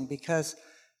blessing because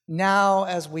now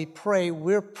as we pray,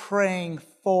 we're praying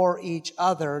for each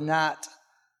other, not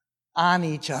on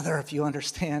each other, if you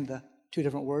understand the two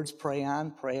different words, pray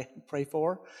on, pray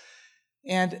for.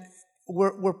 And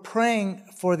we're praying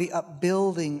for the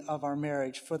upbuilding of our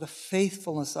marriage, for the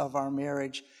faithfulness of our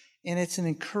marriage, and it's an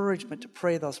encouragement to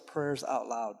pray those prayers out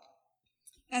loud.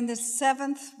 And the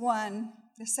seventh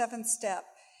step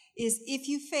is if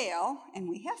you fail, and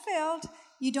we have failed,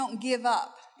 you don't give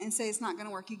up and say it's not going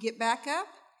to work. You get back up,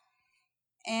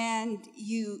 and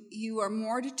you are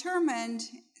more determined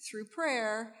through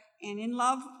prayer and in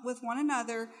love with one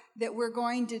another, that we're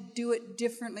going to do it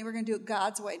differently. We're going to do it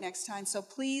God's way next time. So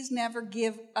please never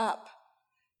give up.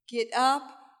 Get up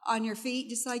on your feet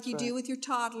just like you do with your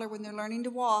toddler when they're learning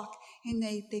to walk and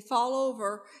they fall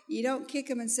over. You don't kick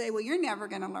them and say, well, you're never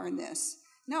going to learn this.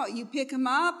 No, you pick them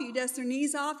up, you dust their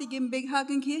knees off, you give them a big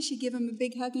hug and kiss, you give them a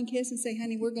big hug and kiss and say,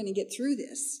 honey, we're going to get through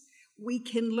this. We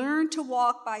can learn to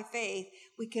walk by faith.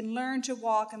 We can learn to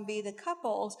walk and be the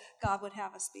couples God would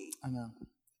have us be. I know.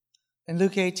 In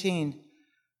Luke 18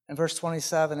 and verse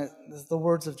 27, the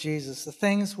words of Jesus, the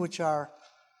things which are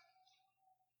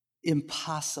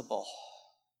impossible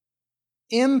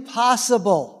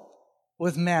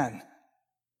with men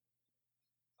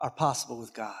are possible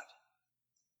with God.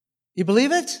 You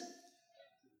believe it?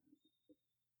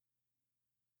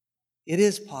 It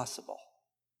is possible.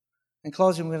 In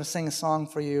closing, I'm going to sing a song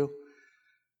for you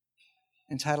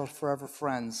entitled Forever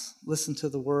Friends. Listen to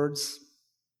the words.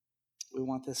 We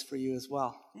want this for you as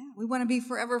well. Yeah, we want to be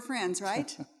forever friends,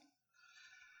 right?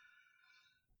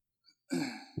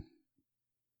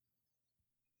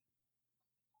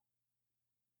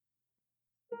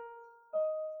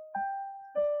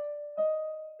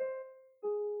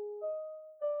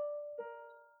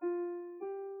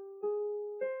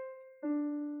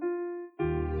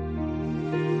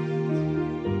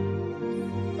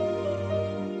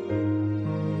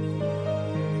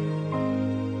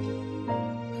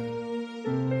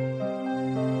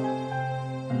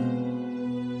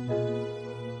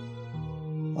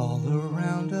 All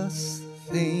around us,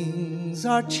 things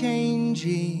are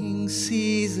changing.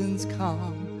 Seasons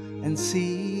come and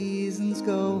seasons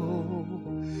go.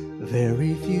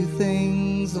 Very few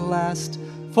things last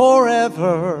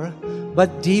forever,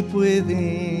 but deep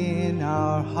within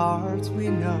our hearts we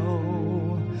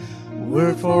know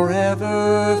we're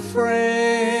forever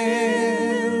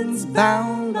friends,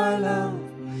 bound by love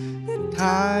that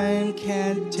time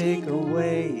can't take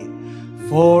away.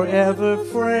 Forever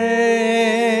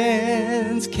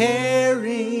friends,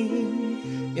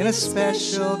 caring in a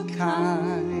special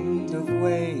kind of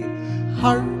way.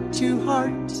 Heart to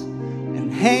heart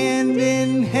and hand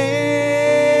in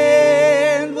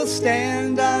hand, we'll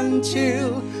stand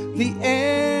until the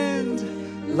end.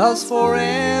 Love's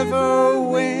forever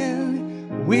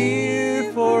when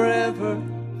we're forever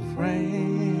friends.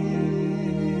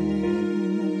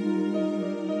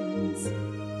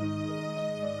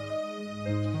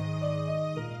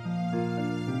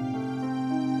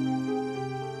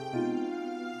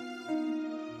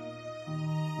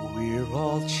 We're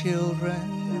all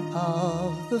children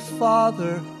of the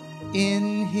Father,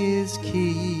 in His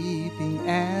keeping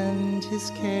and His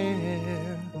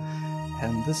care,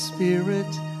 and the Spirit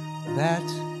that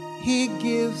He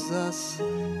gives us,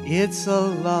 it's a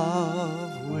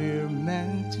love we're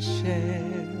meant to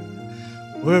share.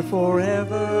 We're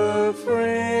forever friends,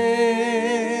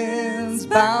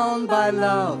 bound by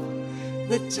love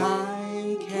that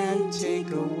time can't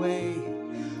take away.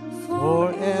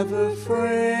 Forever friends,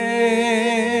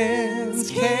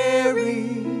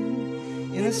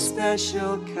 caring in a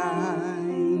special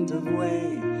kind of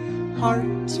way.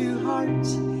 Heart to heart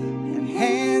and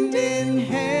hand in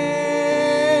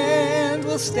hand,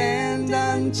 we'll stand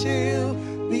until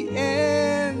the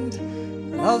end.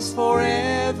 Love's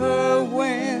forever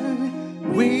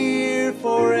when we're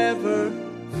forever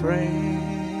friends.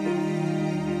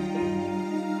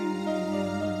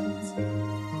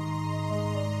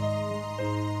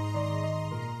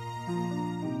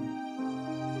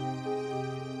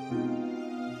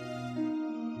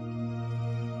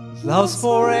 Love's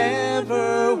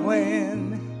forever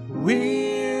when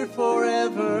we're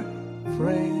forever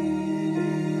friends.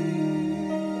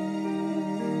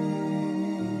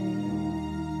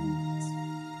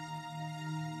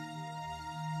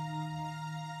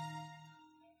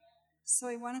 So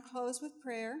we want to close with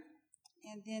prayer,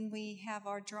 and then we have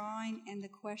our drawing and the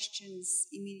questions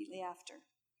immediately after.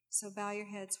 So bow your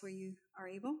heads where you are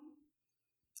able.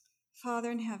 Father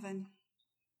in heaven,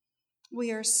 we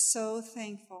are so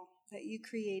thankful that you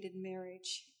created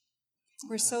marriage.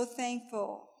 We're so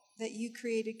thankful that you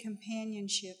created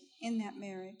companionship in that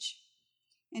marriage,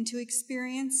 and to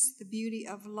experience the beauty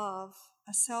of love,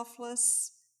 a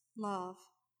selfless love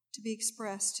to be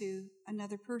expressed to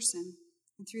another person,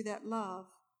 and through that love,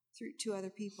 through to other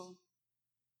people.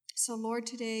 So Lord,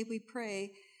 today we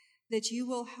pray that you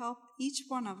will help each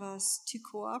one of us to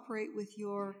cooperate with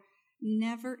your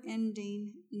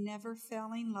never-ending,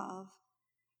 never-failing love,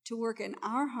 to work in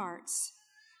our hearts,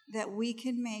 that we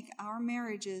can make our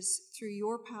marriages through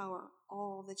your power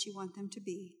all that you want them to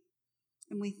be.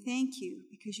 And we thank you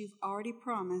because you've already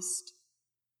promised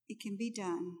it can be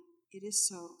done. It is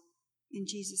so. In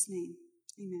Jesus' name,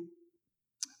 amen.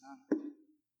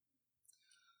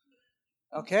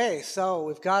 Okay, so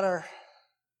we've got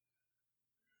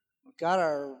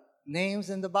our names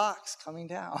in the box coming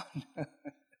down.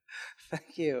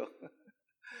 Thank you.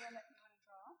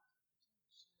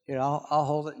 Here, I'll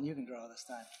hold it and you can draw this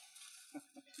time.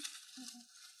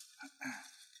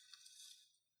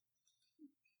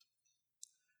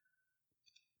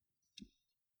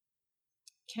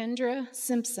 Kendra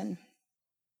Simpson.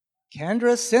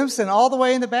 Kendra Simpson, all the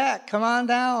way in the back. Come on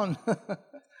down.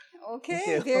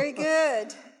 Okay, very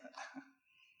good.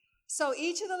 So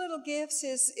each of the little gifts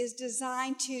is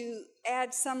designed to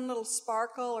add some little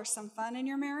sparkle or some fun in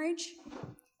your marriage.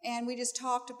 And we just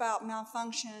talked about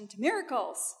malfunction to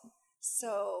miracles.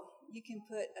 So you can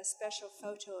put a special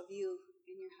photo of you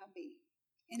and your hubby.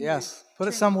 Yes, put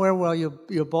it somewhere where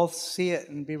you'll both see it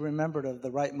and be remembered of the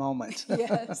right moment.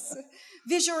 Yes.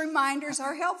 Visual reminders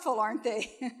are helpful, aren't they?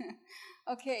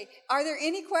 Okay. Are there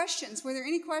any questions? Were there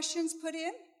any questions put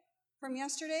in from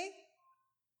yesterday?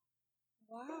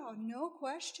 Wow, no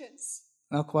questions.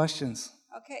 No questions.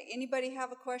 Okay. Anybody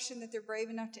have a question that they're brave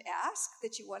enough to ask,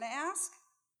 that you want to ask?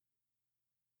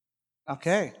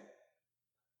 Okay.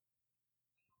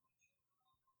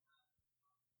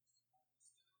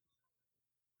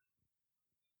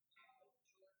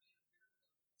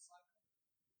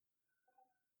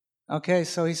 Okay,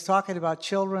 so he's talking about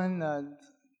children.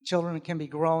 Children can be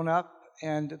grown up,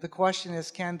 and the question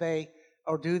is, can they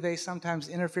or do they sometimes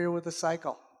interfere with the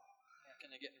cycle? Yeah,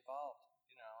 can they get involved?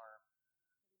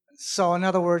 So, in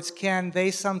other words, can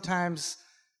they sometimes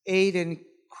aid in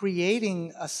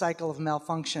creating a cycle of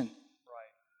malfunction?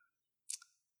 Right.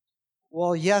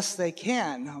 Well, yes, they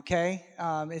can. Okay,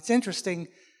 it's interesting.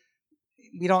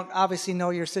 We don't obviously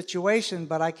know your situation,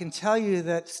 but I can tell you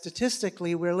that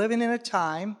statistically, we're living in a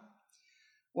time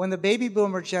when the baby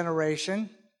boomer generation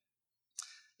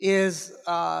is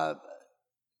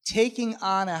taking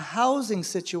on a housing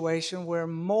situation where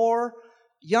more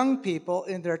young people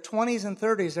in their 20s and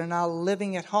 30s are now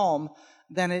living at home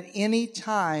than at any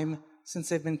time since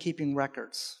they've been keeping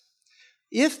records.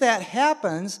 If that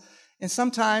happens, and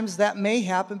sometimes that may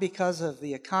happen because of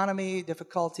the economy,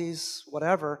 difficulties,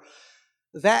 whatever,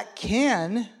 that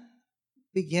can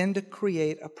begin to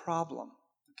create a problem,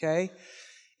 okay?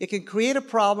 It can create a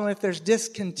problem if there's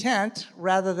discontent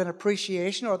rather than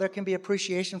appreciation, or there can be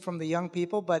appreciation from the young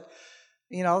people, but,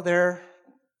 they're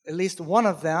at least one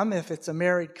of them, if it's a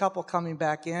married couple coming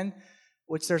back in,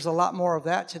 which there's a lot more of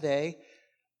that today,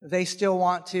 they still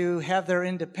want to have their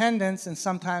independence, and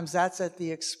sometimes that's at the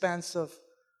expense of,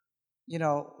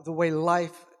 the way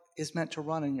life is meant to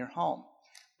run in your home.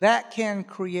 That can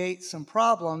create some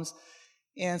problems,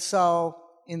 and so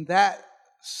in that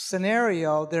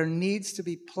scenario, there needs to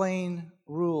be plain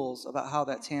rules about how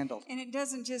that's handled. And it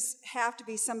doesn't just have to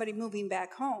be somebody moving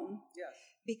back home. Yes.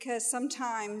 Because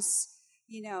sometimes,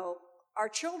 our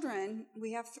children,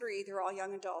 we have 3, they're all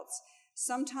young adults.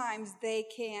 Sometimes they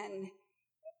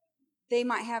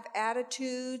might have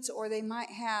attitudes, or they might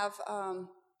have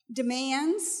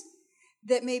demands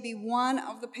that maybe one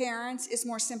of the parents is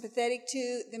more sympathetic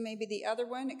to than maybe the other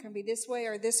one. It can be this way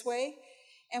or this way.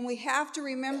 And we have to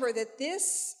remember that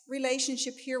this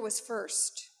relationship here was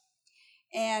first.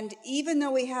 And even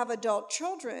though we have adult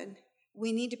children,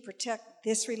 we need to protect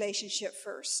this relationship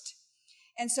first.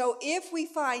 And so if we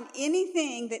find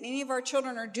anything that any of our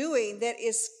children are doing that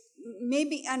is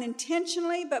maybe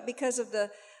unintentionally, but because of the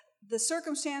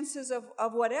circumstances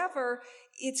of whatever,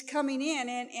 it's coming in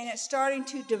and it's starting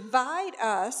to divide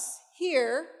us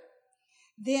here,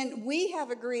 then we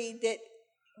have agreed that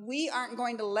we aren't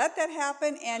going to let that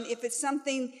happen. And if it's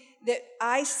something that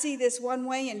I see this one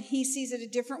way and he sees it a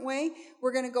different way,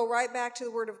 we're going to go right back to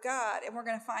the Word of God, and we're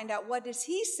going to find out, what does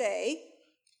he say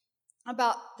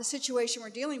about the situation we're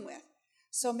dealing with?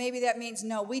 So maybe that means,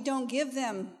 no, we don't give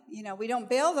them, we don't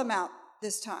bail them out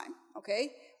this time,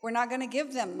 okay? We're not going to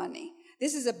give them money.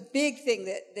 This is a big thing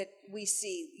that we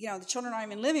see. The children aren't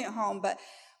even living at home, but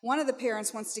one of the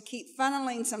parents wants to keep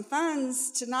funneling some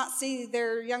funds to not see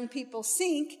their young people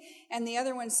sink, and the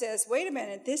other one says, wait a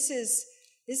minute, this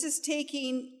is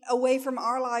taking away from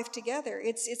our life together.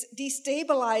 It's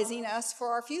destabilizing us for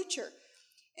our future.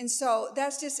 And so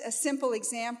that's just a simple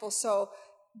example. So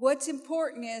what's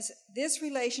important is this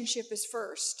relationship is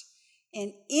first.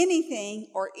 And anything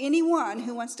or anyone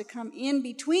who wants to come in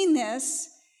between this,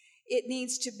 it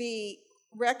needs to be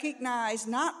recognized,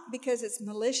 not because it's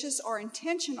malicious or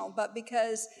intentional, but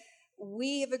because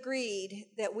we have agreed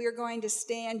that we're going to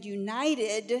stand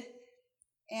united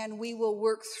And we will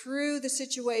work through the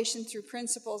situation through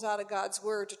principles out of God's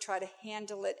Word to try to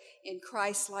handle it in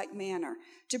Christ-like manner.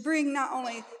 To bring not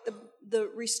only the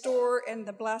restore and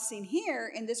the blessing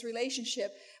here in this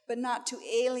relationship, but not to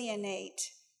alienate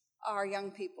our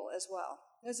young people as well.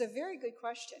 That's a very good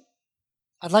question.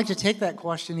 I'd like to take that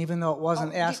question, even though it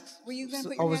wasn't asked. Were you going to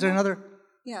put your hand was there up? another?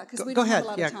 Yeah, because we go don't ahead. have a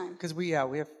lot of time. Because we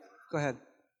have. Go ahead.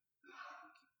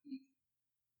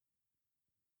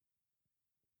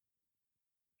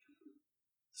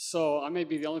 So I may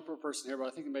be the only person here, but I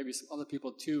think there may be some other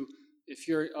people too. If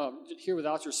you're here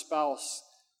without your spouse,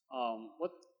 from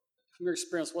your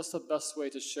experience, what's the best way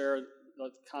to share the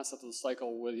concept of the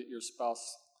cycle with your spouse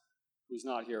who's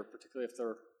not here, particularly if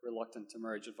they're reluctant to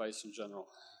marriage advice in general?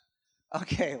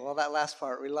 Okay, well, that last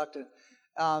part, reluctant.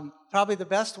 Probably the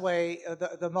best way,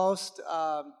 the most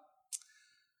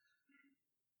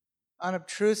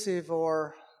unobtrusive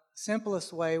or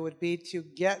simplest way would be to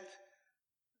get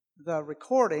the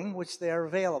recording, which they are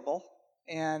available,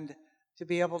 and to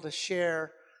be able to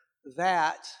share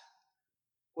that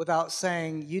without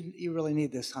saying, you really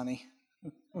need this, honey.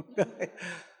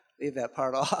 Leave that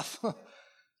part off.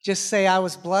 Just say, I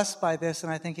was blessed by this,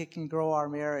 and I think it can grow our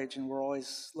marriage, and we're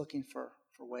always looking for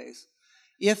ways.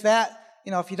 If that,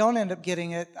 if you don't end up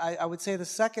getting it, I would say the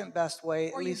second best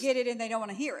way, or at least, you get it and they don't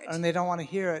want to hear it. And they don't want to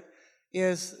hear it,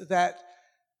 is that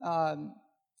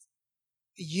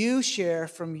you share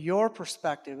from your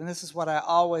perspective, and this is what I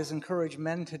always encourage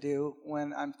men to do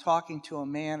when I'm talking to a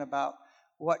man about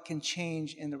what can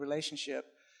change in the relationship,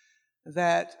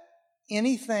 that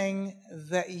anything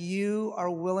that you are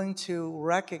willing to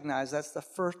recognize, that's the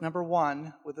first, number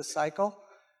one, with the cycle,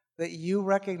 that you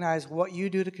recognize what you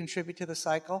do to contribute to the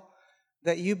cycle,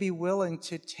 that you be willing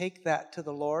to take that to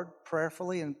the Lord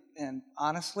prayerfully and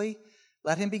honestly,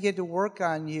 let Him begin to work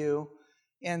on you,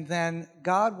 and then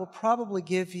God will probably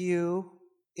give you,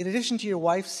 in addition to your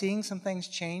wife seeing some things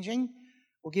changing,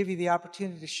 will give you the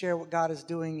opportunity to share what God is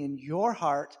doing in your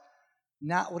heart,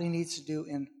 not what He needs to do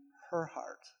in her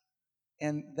heart.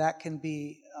 And that can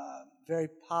be very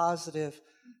positive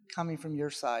coming from your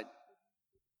side.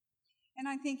 And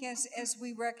I think as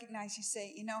we recognize, you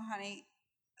say, honey,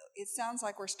 it sounds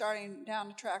like we're starting down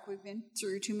the track we've been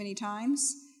through too many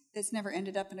times that's never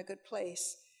ended up in a good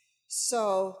place.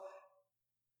 So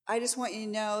I just want you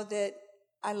to know that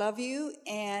I love you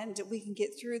and we can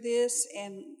get through this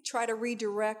and try to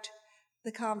redirect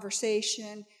the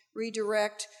conversation,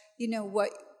 redirect,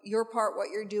 what your part, what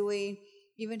you're doing.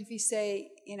 Even if you say,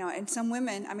 and some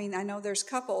women, I know there's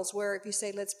couples where if you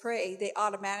say, let's pray, they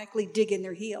automatically dig in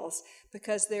their heels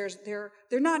because they're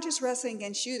not just wrestling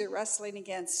against you, they're wrestling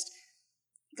against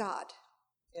God.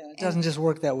 Yeah, it doesn't just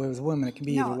work that way with women. It can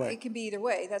be either way. No, it can be either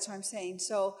way. That's what I'm saying.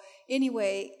 So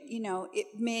anyway, it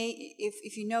may,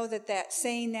 if you know that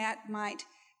saying that might,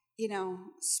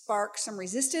 spark some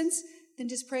resistance, then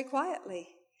just pray quietly.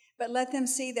 But let them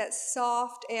see that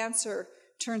soft answer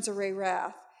turns away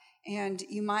wrath. And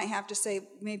you might have to say,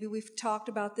 maybe we've talked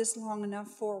about this long enough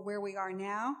for where we are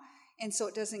now, and so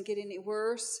it doesn't get any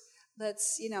worse.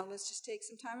 Let's just take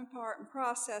some time apart and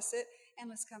process it, and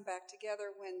let's come back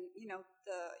together when,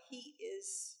 the heat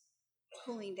is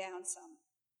cooling down some.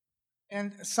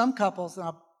 And some couples,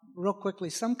 real quickly,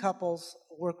 some couples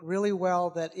work really well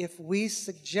that if we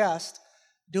suggest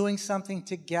doing something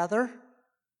together,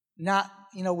 not,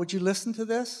 would you listen to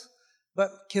this?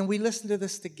 But can we listen to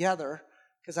this together?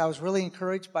 Because I was really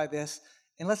encouraged by this.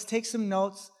 And let's take some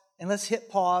notes, and let's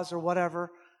hit pause or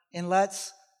whatever, and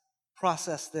let's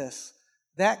process this.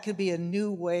 That could be a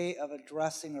new way of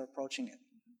addressing or approaching it.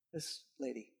 This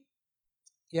lady.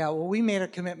 Yeah, well, we made a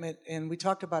commitment, and we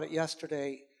talked about it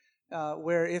yesterday,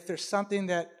 where if there's something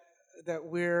that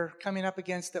we're coming up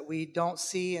against that we don't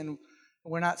see and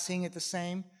we're not seeing it the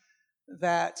same,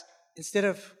 that instead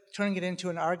of turning it into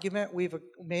an argument, we've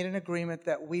made an agreement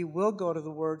that we will go to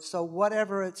the Word. So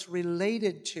whatever it's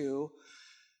related to,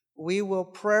 we will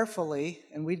prayerfully,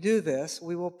 and we do this,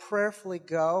 we will prayerfully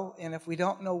go, and if we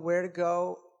don't know where to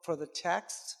go for the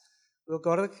text, we'll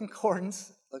go to the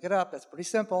concordance, look it up, that's pretty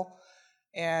simple,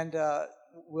 and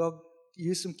we'll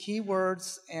use some key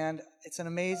words, and it's an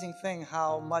amazing thing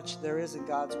how much there is in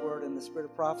God's Word and the Spirit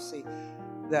of prophecy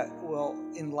that will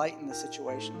enlighten the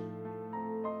situation.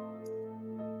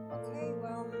 Okay,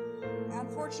 well,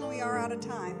 unfortunately we are out of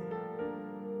time.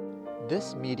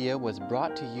 This media was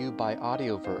brought to you by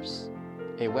Audioverse,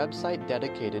 a website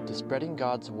dedicated to spreading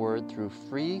God's Word through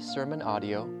free sermon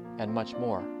audio and much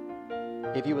more.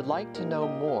 If you would like to know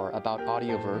more about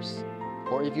Audioverse,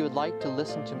 or if you would like to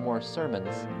listen to more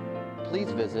sermons,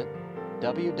 please visit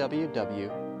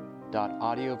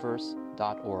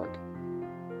www.audioverse.org.